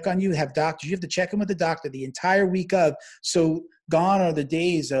check on you, have doctors. You have to check in with the doctor the entire week of. So gone are the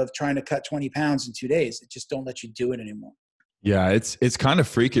days of trying to cut 20 pounds in 2 days. It just don't let you do it anymore. Yeah, it's kind of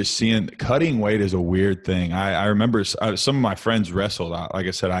freakish seeing cutting weight is a weird thing. I remember some of my friends wrestled. Like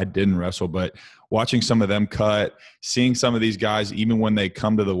I said, I didn't wrestle, but watching some of them cut, seeing some of these guys, even when they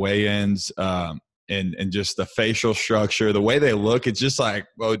come to the weigh-ins, and just the facial structure, the way they look, it's just like,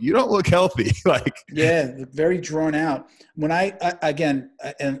 well, you don't look healthy. Yeah, very drawn out. When I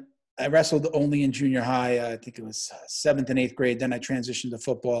wrestled only in junior high. I think it was 7th and 8th grade. Then I transitioned to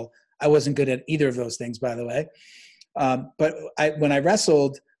football. I wasn't good at either of those things, by the way. But when I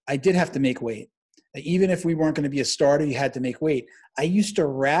wrestled, I did have to make weight. Even if we weren't going to be a starter, you had to make weight. I used to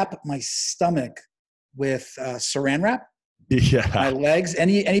wrap my stomach with saran wrap. Yeah. My legs,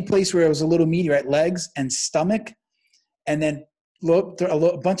 any place where it was a little meaty, right? Legs and stomach, and then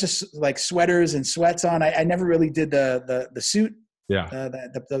a bunch of like sweaters and sweats on. I never really did the suit. Yeah.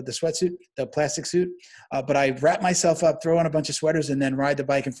 The sweatsuit, the plastic suit. But I wrap myself up, throw on a bunch of sweaters, and then ride the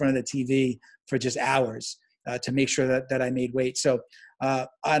bike in front of the TV for just hours to make sure that I made weight. So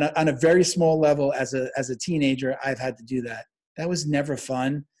on a very small level, as a teenager, I've had to do that. That was never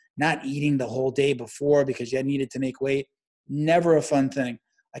fun. Not eating the whole day before because you needed to make weight. Never a fun thing.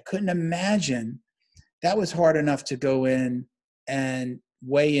 I couldn't imagine that was hard enough to go in and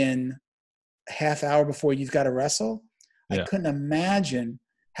weigh in a half hour before you've got to wrestle. Yeah. I couldn't imagine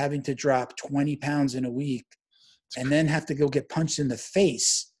having to drop 20 pounds in a week and then have to go get punched in the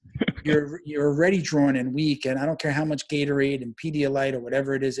face. You're already drawn and weak, and I don't care how much Gatorade and Pedialyte or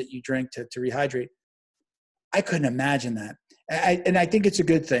whatever it is that you drink to rehydrate. I couldn't imagine that. And I think it's a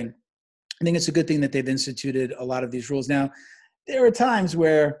good thing. I think it's a good thing that they've instituted a lot of these rules. Now, there are times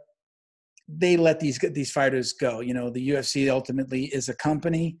where they let these fighters go. The UFC ultimately is a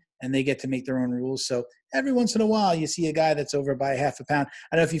company, and they get to make their own rules. So every once in a while, you see a guy that's over by half a pound.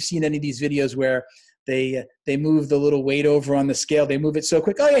 I don't know if you've seen any of these videos where they move the little weight over on the scale. They move it so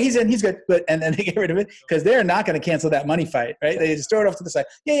quick. Oh yeah, he's in, he's good. And then they get rid of it because they're not going to cancel that money fight, right? They just throw it off to the side.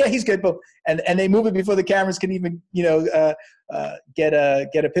 Yeah, he's good. But and they move it before the cameras can even get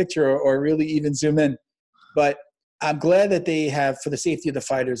a picture or really even zoom in. But I'm glad that they have, for the safety of the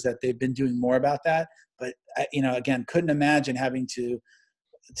fighters, that they've been doing more about that. But again, couldn't imagine having to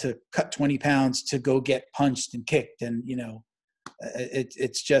cut 20 pounds to go get punched and kicked, and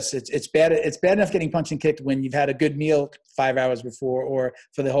it's bad. It's bad enough getting punched and kicked when you've had a good meal 5 hours before or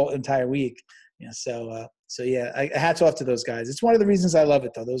for the whole entire week. So hats off to those guys. It's one of the reasons I love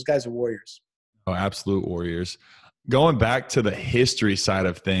it, though. Those guys are warriors. Oh, absolute warriors. Going back to the history side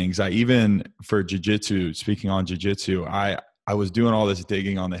of things, I even for jiu-jitsu, speaking on jiu-jitsu, I was doing all this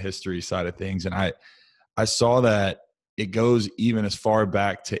digging on the history side of things, and I saw that it goes even as far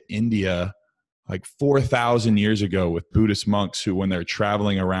back to India, like 4,000 years ago, with Buddhist monks who, when they're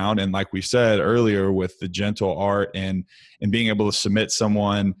traveling around, and like we said earlier, with the gentle art and being able to submit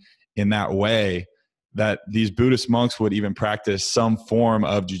someone in that way, that these Buddhist monks would even practice some form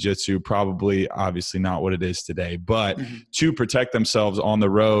of jiu-jitsu, probably obviously not what it is today, but to protect themselves on the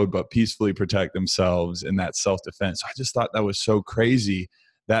road, but peacefully protect themselves in that self-defense. I just thought that was so crazy,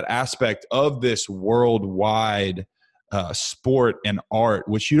 that aspect of this worldwide sport and art,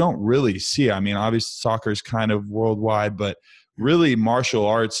 which you don't really see. I mean, obviously soccer is kind of worldwide, but really martial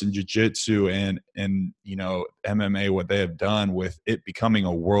arts and jiu-jitsu and MMA, what they have done with it becoming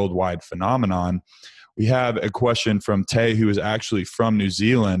a worldwide phenomenon. We have a question from Tay, who is actually from New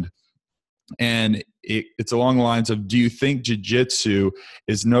Zealand, and it's along the lines of, do you think jiu-jitsu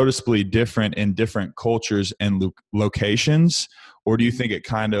is noticeably different in different cultures and locations, or do you think it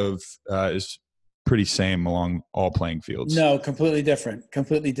kind of is pretty same along all playing fields? No, completely different.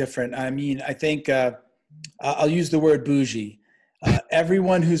 Completely different. I mean, I think I'll use the word bougie.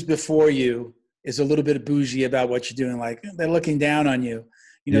 Everyone who's before you is a little bit bougie about what you're doing. Like, they're looking down on you.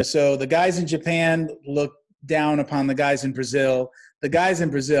 So the guys in Japan look down upon the guys in Brazil. The guys in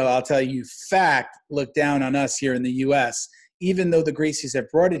Brazil, I'll tell you, fact, look down on us here in the U.S. Even though the Gracies have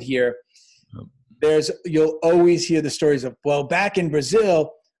brought it here, you'll always hear the stories of, well, back in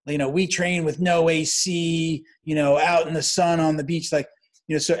Brazil, we train with no AC, out in the sun on the beach. Like,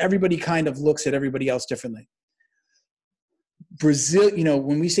 so everybody kind of looks at everybody else differently. Brazil,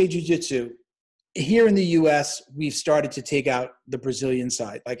 when we say jiu-jitsu, here in the U.S., we've started to take out the Brazilian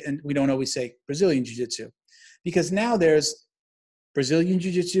side. And we don't always say Brazilian jiu-jitsu, because now there's Brazilian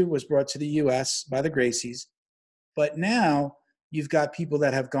jiu-jitsu was brought to the U.S. by the Gracies, but now you've got people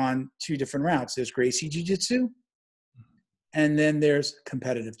that have gone two different routes. There's Gracie jiu-jitsu, and then there's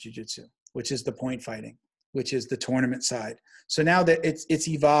competitive jiu-jitsu, which is the point fighting, which is the tournament side. So now that it's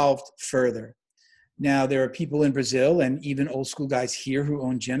evolved further. Now, there are people in Brazil and even old school guys here who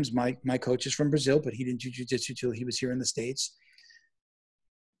own gyms. My coach is from Brazil, but he didn't do jiu-jitsu till he was here in the States.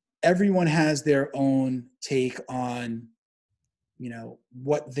 Everyone has their own take on,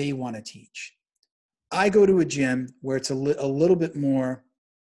 what they want to teach. I go to a gym where it's a little bit more,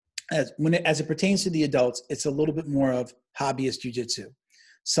 as it pertains to the adults, it's a little bit more of hobbyist jiu-jitsu.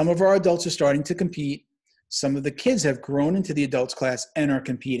 Some of our adults are starting to compete. Some of the kids have grown into the adults class and are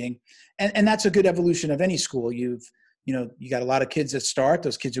competing. And that's a good evolution of any school. You got a lot of kids that start.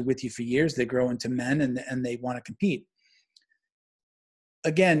 Those kids are with you for years. They grow into men and they want to compete.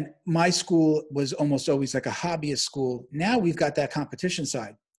 Again, my school was almost always like a hobbyist school. Now we've got that competition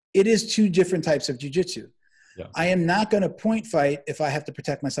side. It is two different types of jiu-jitsu. Yeah. I am not going to point fight if I have to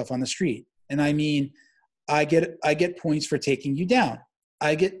protect myself on the street. And I mean, I get points for taking you down.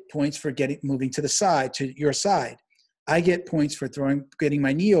 I get points for moving to the side, to your side. I get points for getting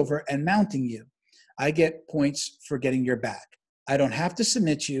my knee over and mounting you. I get points for getting your back. I don't have to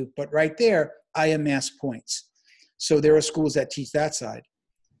submit you, but right there, I amass points. So there are schools that teach that side.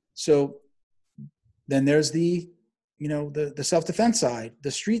 So then there's the self-defense side,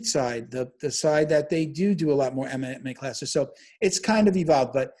 the street side, the side that they do a lot more MMA classes. So it's kind of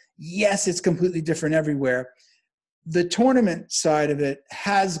evolved, but yes, it's completely different everywhere. The tournament side of it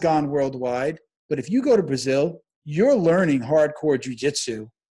has gone worldwide, but if you go to Brazil, you're learning hardcore jiu-jitsu.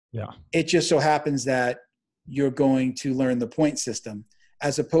 Yeah. It just so happens that you're going to learn the point system,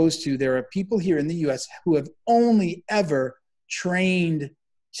 as opposed to there are people here in the U.S. who have only ever trained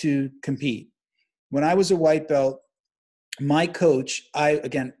to compete. When I was a white belt, my coach,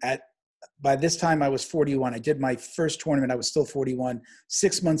 by this time I was 41. I did my first tournament. I was still 41.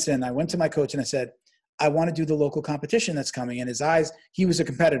 6 months in, I went to my coach and I said, I want to do the local competition that's coming. And his eyes, he was a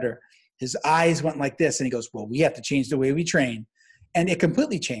competitor. His eyes went like this. And he goes, well, we have to change the way we train. And it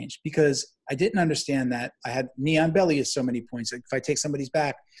completely changed because I didn't understand that I had knee on belly is so many points. Like if I take somebody's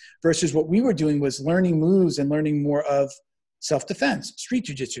back versus what we were doing was learning moves and learning more of self-defense, street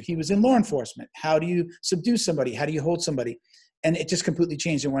jiu-jitsu. He was in law enforcement. How do you subdue somebody? How do you hold somebody? And it just completely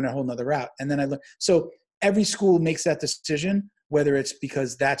changed and went a whole nother route. And then I learned. So every school makes that decision, whether it's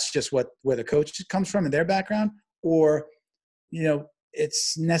because that's just where the coach comes from in their background, or,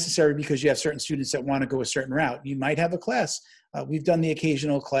 it's necessary because you have certain students that want to go a certain route. You might have a class. We've done the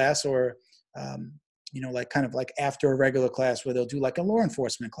occasional class or, like after a regular class where they'll do like a law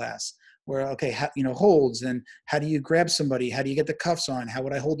enforcement class where, holds and how do you grab somebody? How do you get the cuffs on? How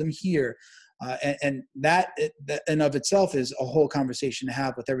would I hold them here? And that in of itself is a whole conversation to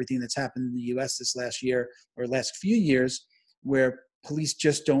have with everything that's happened in the U.S. this last year or last few years, where police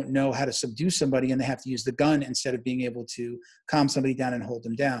just don't know how to subdue somebody and they have to use the gun instead of being able to calm somebody down and hold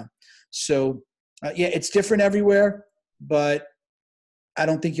them down. So, yeah, it's different everywhere, but I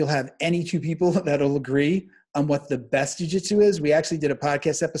don't think you'll have any two people that'll agree on what the best jiu-jitsu is. We actually did a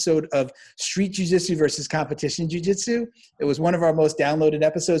podcast episode of street jiu-jitsu versus competition jiu-jitsu. It was one of our most downloaded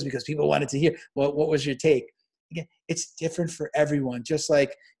episodes because people wanted to hear, well, what was your take? Again, it's different for everyone. Just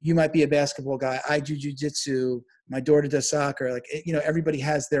like you might be a basketball guy, I do jiu-jitsu, my daughter does soccer. Like, everybody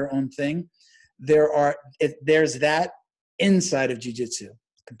has their own thing. There's that inside of jiu-jitsu,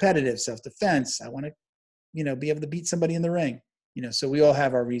 competitive self-defense. I want to, be able to beat somebody in the ring. So we all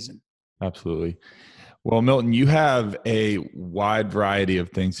have our reason. Absolutely. Well, Milton, you have a wide variety of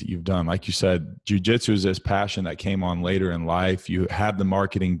things that you've done. Like you said, jiu-jitsu is this passion that came on later in life. You have the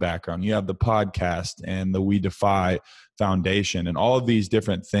marketing background. You have the podcast and the We Defy Foundation and all of these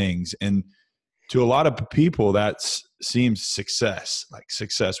different things. And to a lot of people, that seems success, like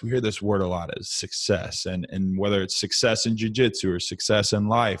success. We hear this word a lot as success. And whether it's success in jiu-jitsu or success in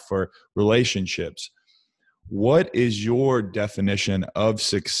life or relationships, what is your definition of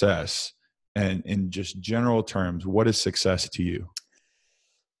success? And in just general terms, what is success to you?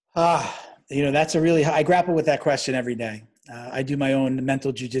 That's I grapple with that question every day. I do my own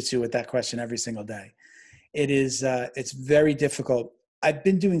mental jujitsu with that question every single day. It's very difficult. I've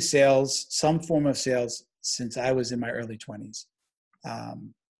been doing sales, some form of sales, since I was in my early 20s. I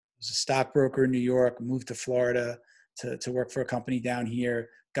was a stockbroker in New York, moved to Florida to work for a company down here,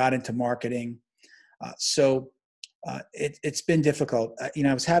 got into marketing. It's been difficult.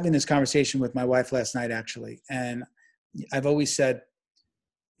 I was having this conversation with my wife last night, actually, and I've always said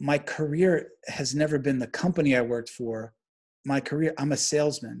my career has never been the company I worked for. My career, I'm a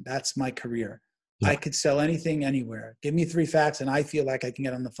salesman. That's my career. Yeah. I could sell anything, anywhere. Give me 3 facts, and I feel like I can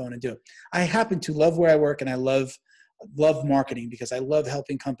get on the phone and do it. I happen to love where I work, and I love marketing because I love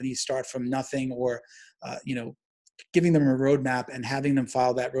helping companies start from nothing or, giving them a roadmap and having them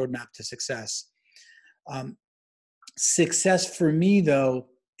follow that roadmap to success. Success for me, though,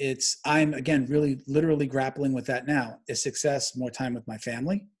 I'm again really literally grappling with that now. Is success more time with my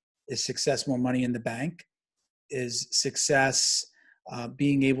family? Is success more money in the bank? Is success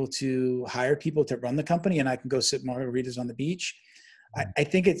being able to hire people to run the company and I can go sip margaritas on the beach? I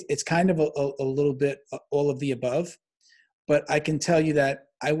think it's kind of a little bit all of the above, but I can tell you that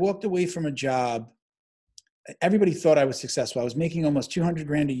I walked away from a job. Everybody thought I was successful. I was making almost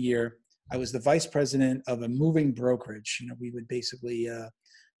 $200,000 a year. I was the vice president of a moving brokerage. We would basically,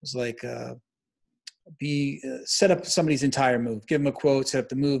 set up somebody's entire move, give them a quote, set up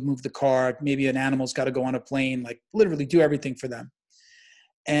the move the car, maybe an animal's got to go on a plane, like literally do everything for them.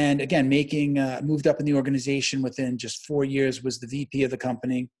 And again, moved up in the organization within just 4 years, was the VP of the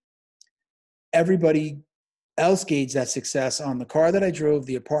company. Everybody else gauged that success on the car that I drove,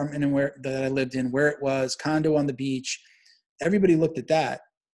 the apartment that I lived in, where it was, condo on the beach. Everybody looked at that.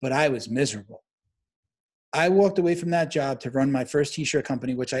 But I was miserable. I walked away from that job to run my first t-shirt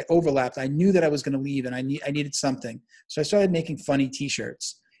company, which I overlapped. I knew that I was going to leave and I needed something. So I started making funny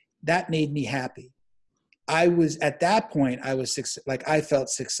t-shirts. That made me happy. At that point, I felt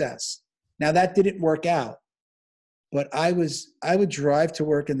success. Now that didn't work out, but I would drive to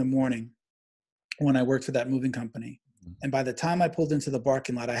work in the morning when I worked for that moving company. And by the time I pulled into the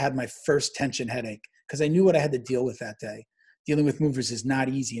parking lot, I had my first tension headache because I knew what I had to deal with that day. Dealing with movers is not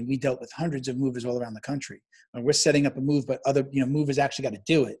easy. And we dealt with hundreds of movers all around the country. And we're setting up a move, but other movers actually got to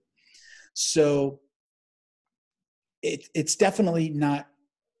do it. So it's definitely not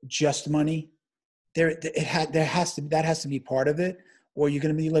just money. That has to be part of it, or you're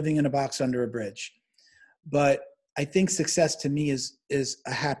going to be living in a box under a bridge. But I think success to me is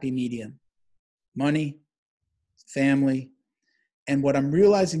a happy medium. Money, family, and what I'm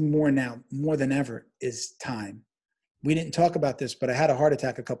realizing more now, more than ever, is time. We didn't talk about this, but I had a heart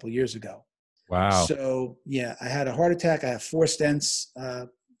attack a couple of years ago. Wow. So yeah, I had a heart attack. I have 4 stents.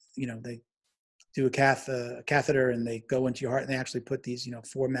 They do a catheter and they go into your heart and they actually put these,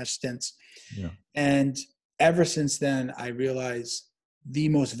 4 mesh stents. Yeah. And ever since then, I realized the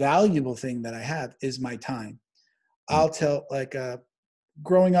most valuable thing that I have is my time. I'll tell,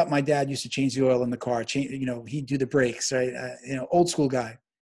 growing up, my dad used to change the oil in the car. He'd do the brakes, right? Old school guy.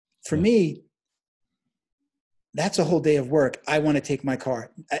 For me, that's a whole day of work. I want to take my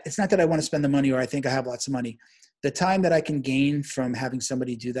car. It's not that I want to spend the money or I think I have lots of money. The time that I can gain from having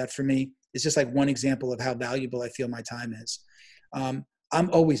somebody do that for me is just like one example of how valuable I feel my time is. I'm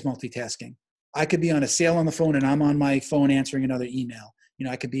always multitasking. I could be on a sale on the phone and I'm on my phone answering another email.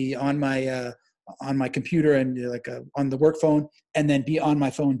 I could be on my computer and on the work phone, and then be on my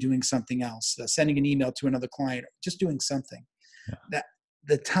phone doing something else, sending an email to another client, just doing something. Yeah. That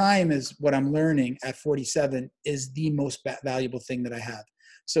the time is what I'm learning at 47 is the most valuable thing that I have.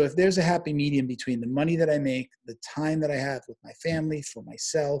 So if there's a happy medium between the money that I make, the time that I have with my family, for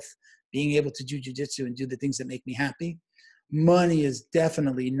myself, being able to do jiu-jitsu and do the things that make me happy, money is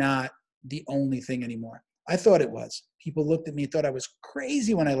definitely not the only thing anymore. I thought it was. People looked at me and thought I was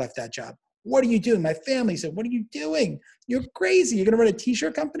crazy when I left that job. What are you doing? My family said, what are you doing? You're crazy. You're going to run a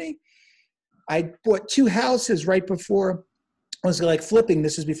t-shirt company? I bought 2 houses right before I was like flipping.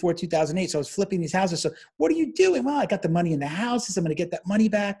 This was before 2008. So I was flipping these houses. So what are you doing? Well, I got the money in the houses. I'm going to get that money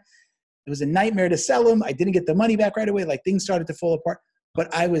back. It was a nightmare to sell them. I didn't get the money back right away. Like things started to fall apart.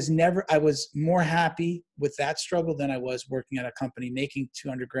 But I was more happy with that struggle than I was working at a company making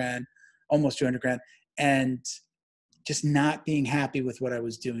 200 grand, almost 200 grand, and just not being happy with what I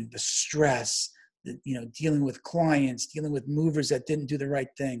was doing. The stress, dealing with clients, dealing with movers that didn't do the right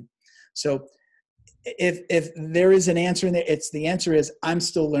thing. So if there is an answer in there, the answer is I'm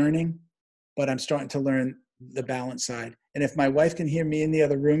still learning, but I'm starting to learn the balance side. And if my wife can hear me in the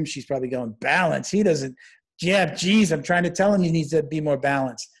other room, she's probably going, balance? He doesn't. Yeah, geez, I'm trying to tell him he needs to be more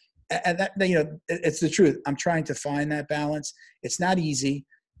balanced. And that, it's the truth. I'm trying to find that balance. It's not easy,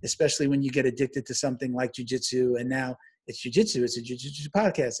 especially when you get addicted to something like jiu-jitsu. And now it's jiu-jitsu. It's a jiu-jitsu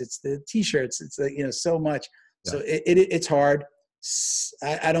podcast. It's the t-shirts. It's so much. Yeah. So it's hard.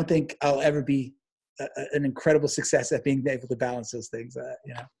 I don't think I'll ever be an incredible success at being able to balance those things.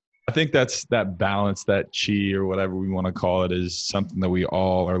 I think that's that balance, that chi or whatever we want to call it, is something that we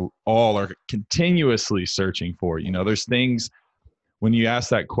all are continuously searching for. There's things when you ask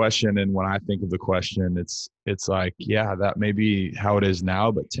that question, and when I think of the question, it's like, yeah, that may be how it is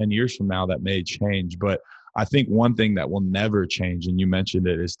now, but 10 years from now, that may change. But I think one thing that will never change, and you mentioned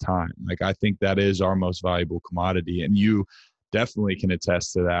it, is time. Like, I think that is our most valuable commodity, and you definitely can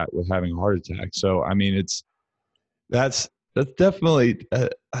attest to that with having a heart attack. So, I mean, that's definitely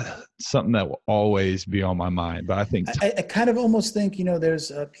something that will always be on my mind. But I think I kind of almost think,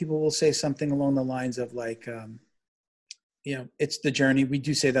 there's people will say something along the lines of like, it's the journey. We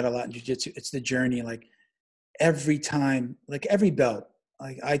do say that a lot in jiu-jitsu. It's the journey. Like every time, like every belt,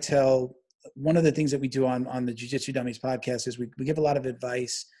 like I tell, one of the things that we do on the Jiu Jitsu Dummies podcast is we give a lot of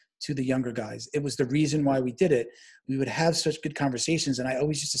advice to the younger guys. It was the reason why we did it. We would have such good conversations. And I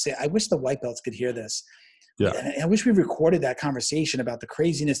always used to say, I wish the white belts could hear this. Yeah. And I wish we recorded that conversation about the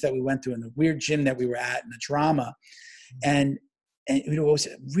craziness that we went through and the weird gym that we were at and the drama. And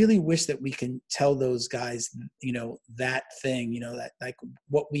really wish that we can tell those guys, that thing, that like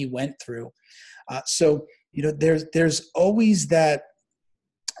what we went through. So, there's always that,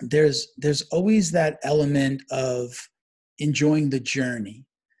 there's always that element of enjoying the journey.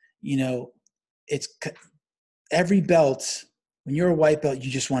 It's every belt. When you're a white belt, you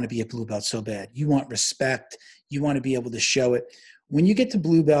just want to be a blue belt so bad. You want respect. You want to be able to show it. When you get to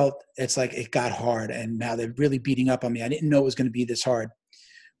blue belt, it's like it got hard, and now they're really beating up on me. I didn't know it was going to be this hard.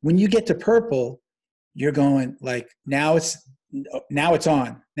 When you get to purple, you're going like, now it's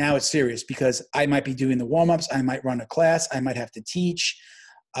on. Now it's serious, because I might be doing the warm-ups. I might run a class. I might have to teach.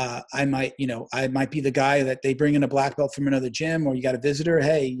 I might be the guy that they bring in a black belt from another gym, or you got a visitor.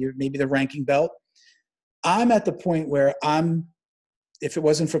 Hey, you're maybe the ranking belt. I'm at the point where if it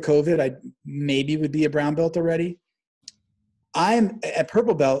wasn't for COVID, I maybe would be a brown belt already. I'm at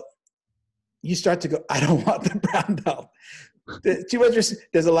purple belt. You start to go, I don't want the brown belt.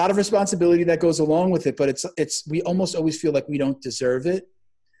 There's a lot of responsibility that goes along with it, but we almost always feel like we don't deserve it.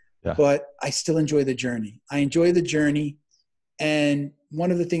 Yeah. But I still enjoy the journey. I enjoy the journey. And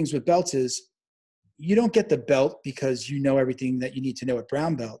one of the things with belts is you don't get the belt because you know everything that you need to know at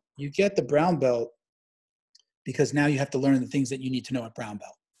brown belt. You get the brown belt because now you have to learn the things that you need to know at brown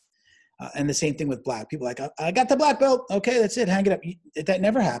belt. And the same thing with black. People are like, I got the black belt. Okay, that's it. Hang it up. That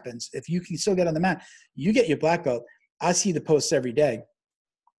never happens. If you can still get on the mat, you get your black belt. I see the posts every day.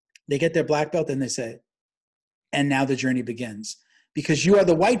 They get their black belt and they say, and now the journey begins. Because you are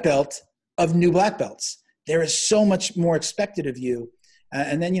the white belt of new black belts. There is so much more expected of you.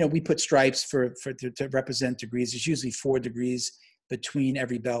 And then, we put stripes to represent degrees. There's usually 4 degrees between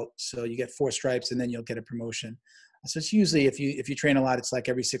every belt. So you get 4 stripes and then you'll get a promotion. So it's usually, if you train a lot, it's like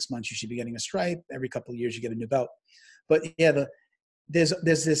every 6 months you should be getting a stripe. Every couple of years you get a new belt. But yeah, there's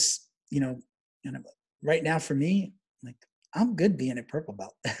this, right now for me, like I'm good being a purple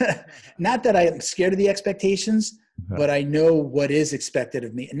belt. Not that I'm scared of the expectations, but I know what is expected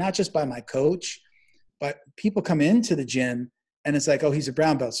of me, and not just by my coach, but people come into the gym And it's like, oh, he's a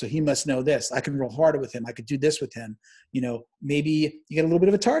brown belt, so he must know this. I can roll harder with him. I could do this with him. You know, maybe you get a little bit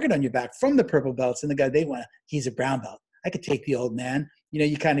of a target on your back from the purple belts, and the guy they want, he's a brown belt. I could take the old man. You know,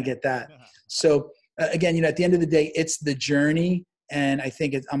 you kind of get that. So again, you know, at the end of the day, it's the journey. And I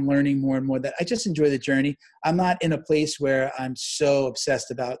think I'm learning more and more that I just enjoy the journey. I'm not in a place where I'm so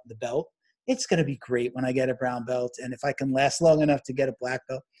obsessed about the belt. It's going to be great when I get a brown belt. And if I can last long enough to get a black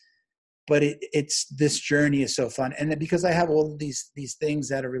belt, but it's this journey is so fun. And because I have all of these things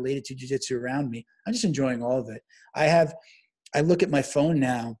that are related to jiu-jitsu around me, I'm just enjoying all of it. I look at my phone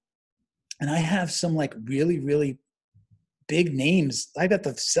now and I have some like really, really big names. I got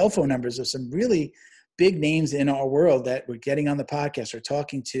the cell phone numbers of some really big names in our world that we're getting on the podcast or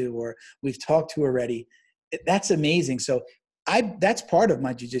talking to, or we've talked to already. That's amazing. So that's part of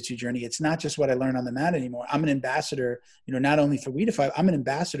my jiu-jitsu journey. It's not just what I learn on the mat anymore. I'm an ambassador, you know, not only for We Defy, I'm an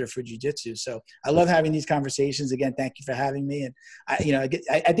ambassador for jiu-jitsu. So I love having these conversations. Again, thank you for having me. And I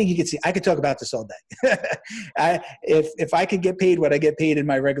think you can see, I could talk about this all day. If I could get paid what I get paid in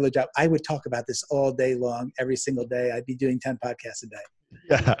my regular job, I would talk about this all day long, every single day. I'd be doing 10 podcasts a day.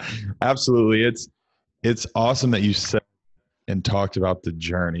 Yeah, absolutely. It's awesome that you said and talked about the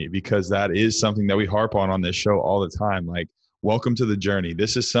journey, because that is something that we harp on this show all the time. Like, welcome to the journey.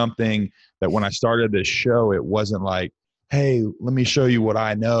 This is something that when I started this show, it wasn't like, hey, let me show you what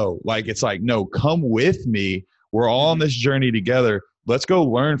I know. Like, it's like, no, come with me. We're all on this journey together. Let's go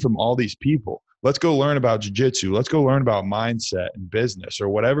learn from all these people. Let's go learn about jiu-jitsu. Let's go learn about mindset and business, or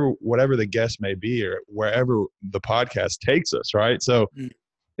whatever the guest may be, or wherever the podcast takes us. Right. So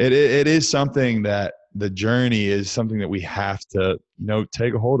it is something that the journey is something that we have to, you know,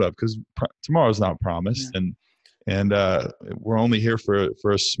 take a hold of, because tomorrow's not promised. Yeah. And we're only here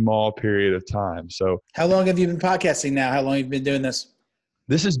for a small period of time. So how long have you been podcasting now? How long have you been doing this?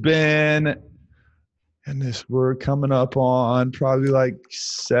 This has been, and we're coming up on probably like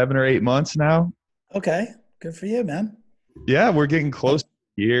 7 or 8 months now. Okay. Good for you, man. Yeah, we're getting close to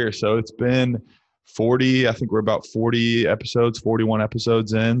a year. So it's been 40, I think we're about 40 episodes, 41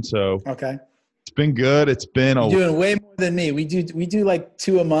 episodes in. So okay. It's been good. It's been You're doing way more than me. We do like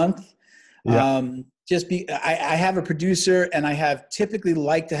 2 a month. Yeah. I have a producer, and I have typically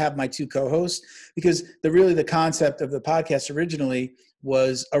like to have my 2 co-hosts, because the concept of the podcast originally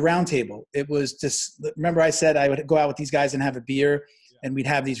was a roundtable. It was just, remember I said I would go out with these guys and have a beer, and we'd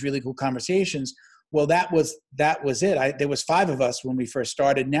have these really cool conversations. Well, that was it. There was 5 of us when we first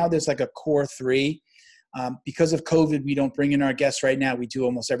started. Now there's like a core 3. Because of COVID, we don't bring in our guests right now. We do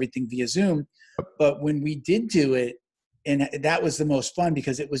almost everything via Zoom. But when we did do it, and that was the most fun,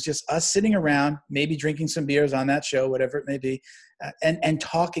 because it was just us sitting around, maybe drinking some beers on that show, whatever it may be, and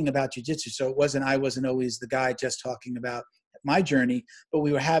talking about jiu-jitsu. So I wasn't always the guy just talking about my journey, but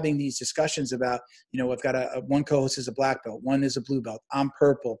we were having these discussions about, you know, I've got one co-host is a black belt, one is a blue belt, I'm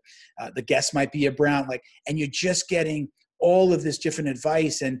purple, the guest might be a brown, and you're just getting all of this different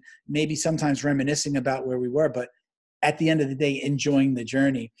advice, and maybe sometimes reminiscing about where we were, but at the end of the day, enjoying the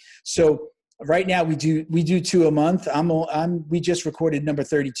journey. So right now we do 2 a month. We just recorded number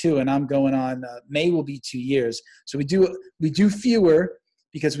 32, and I'm going on, May will be 2 years. So we do fewer,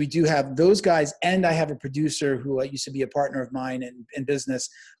 because we do have those guys, and I have a producer who used to be a partner of mine in business,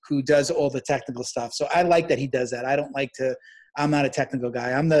 who does all the technical stuff. So I like that he does that. I'm not a technical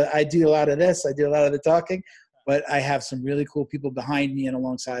guy. I do a lot of this. I do a lot of the talking, but I have some really cool people behind me and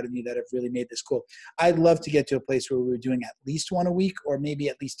alongside of me that have really made this cool. I'd love to get to a place where we were doing at least 1 a week, or maybe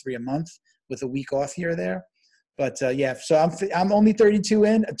at least 3 a month, with a week off here or there. But yeah, so I'm only 32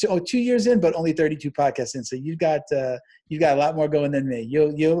 in, 2 years in, but only 32 podcasts in. So you've got a lot more going than me.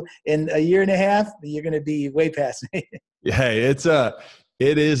 You'll in a year and a half, you're going to be way past me. Hey,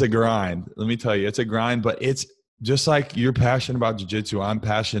 it is a grind. Let me tell you, it's a grind, but it's just like you're passionate about jiu-jitsu. I'm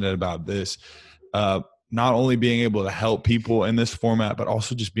passionate about this. Not only being able to help people in this format, but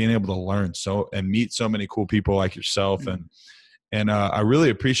also just being able to learn and meet so many cool people like yourself. And I really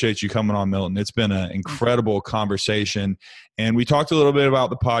appreciate you coming on, Milton. It's been an incredible conversation. And we talked a little bit about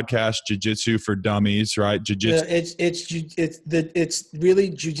the podcast, Jiu Jitsu for Dummies, right? Jiu-jitsu. It's really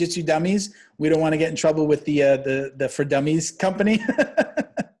Jiu Jitsu Dummies. We don't want to get in trouble with the For Dummies company.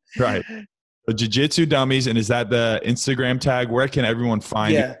 Right. Jiu Jitsu Dummies. And is that the Instagram tag? Where can everyone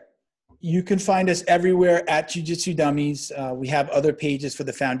find you? You can find us everywhere at Jiu Jitsu Dummies. We have other pages for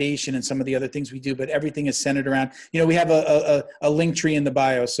the foundation and some of the other things we do, but everything is centered around, we have a link tree in the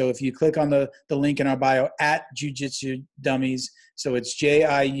bio. So if you click on the link in our bio at Jiu Jitsu Dummies, so it's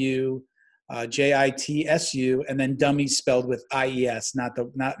JIU, JITSU, and then dummies spelled with IES, not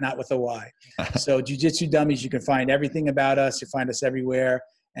with a Y. So Jiu Jitsu Dummies, you can find everything about us. You find us everywhere.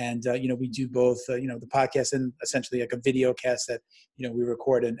 And, we do both, the podcast and essentially like a video cast that, we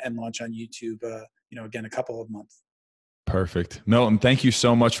record and launch on YouTube, again, a couple of months. Perfect. Milton, thank you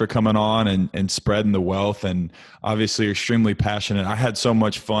so much for coming on and spreading the wealth, and obviously you're extremely passionate. I had so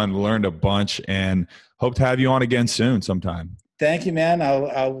much fun, learned a bunch, and hope to have you on again soon sometime. Thank you, man.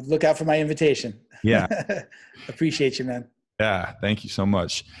 I'll look out for my invitation. Yeah. Appreciate you, man. Yeah. Thank you so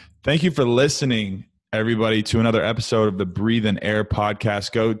much. Thank you for listening, everybody, to another episode of the Breathe and Air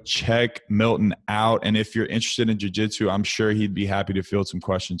podcast. Go check Milton out. And if you're interested in jiu-jitsu, I'm sure he'd be happy to field some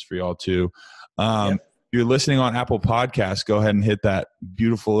questions for y'all too. Yep. If you're listening on Apple Podcasts, go ahead and hit that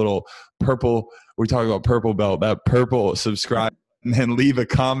beautiful little purple, we're talking about Purple Belt, that purple subscribe, and then leave a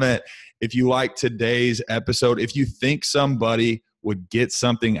comment if you like today's episode. If you think somebody would get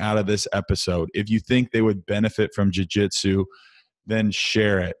something out of this episode, if you think they would benefit from jiu-jitsu, then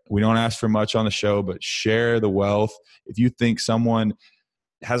share it. We don't ask for much on the show, but share the wealth. If you think someone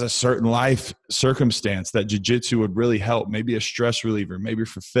has a certain life circumstance that jiu-jitsu would really help, maybe a stress reliever, maybe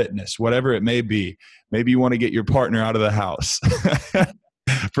for fitness, whatever it may be. Maybe you want to get your partner out of the house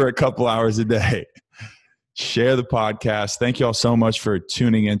for a couple hours a day. Share the podcast. Thank you all so much for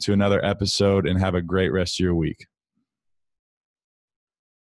tuning into another episode, and have a great rest of your week.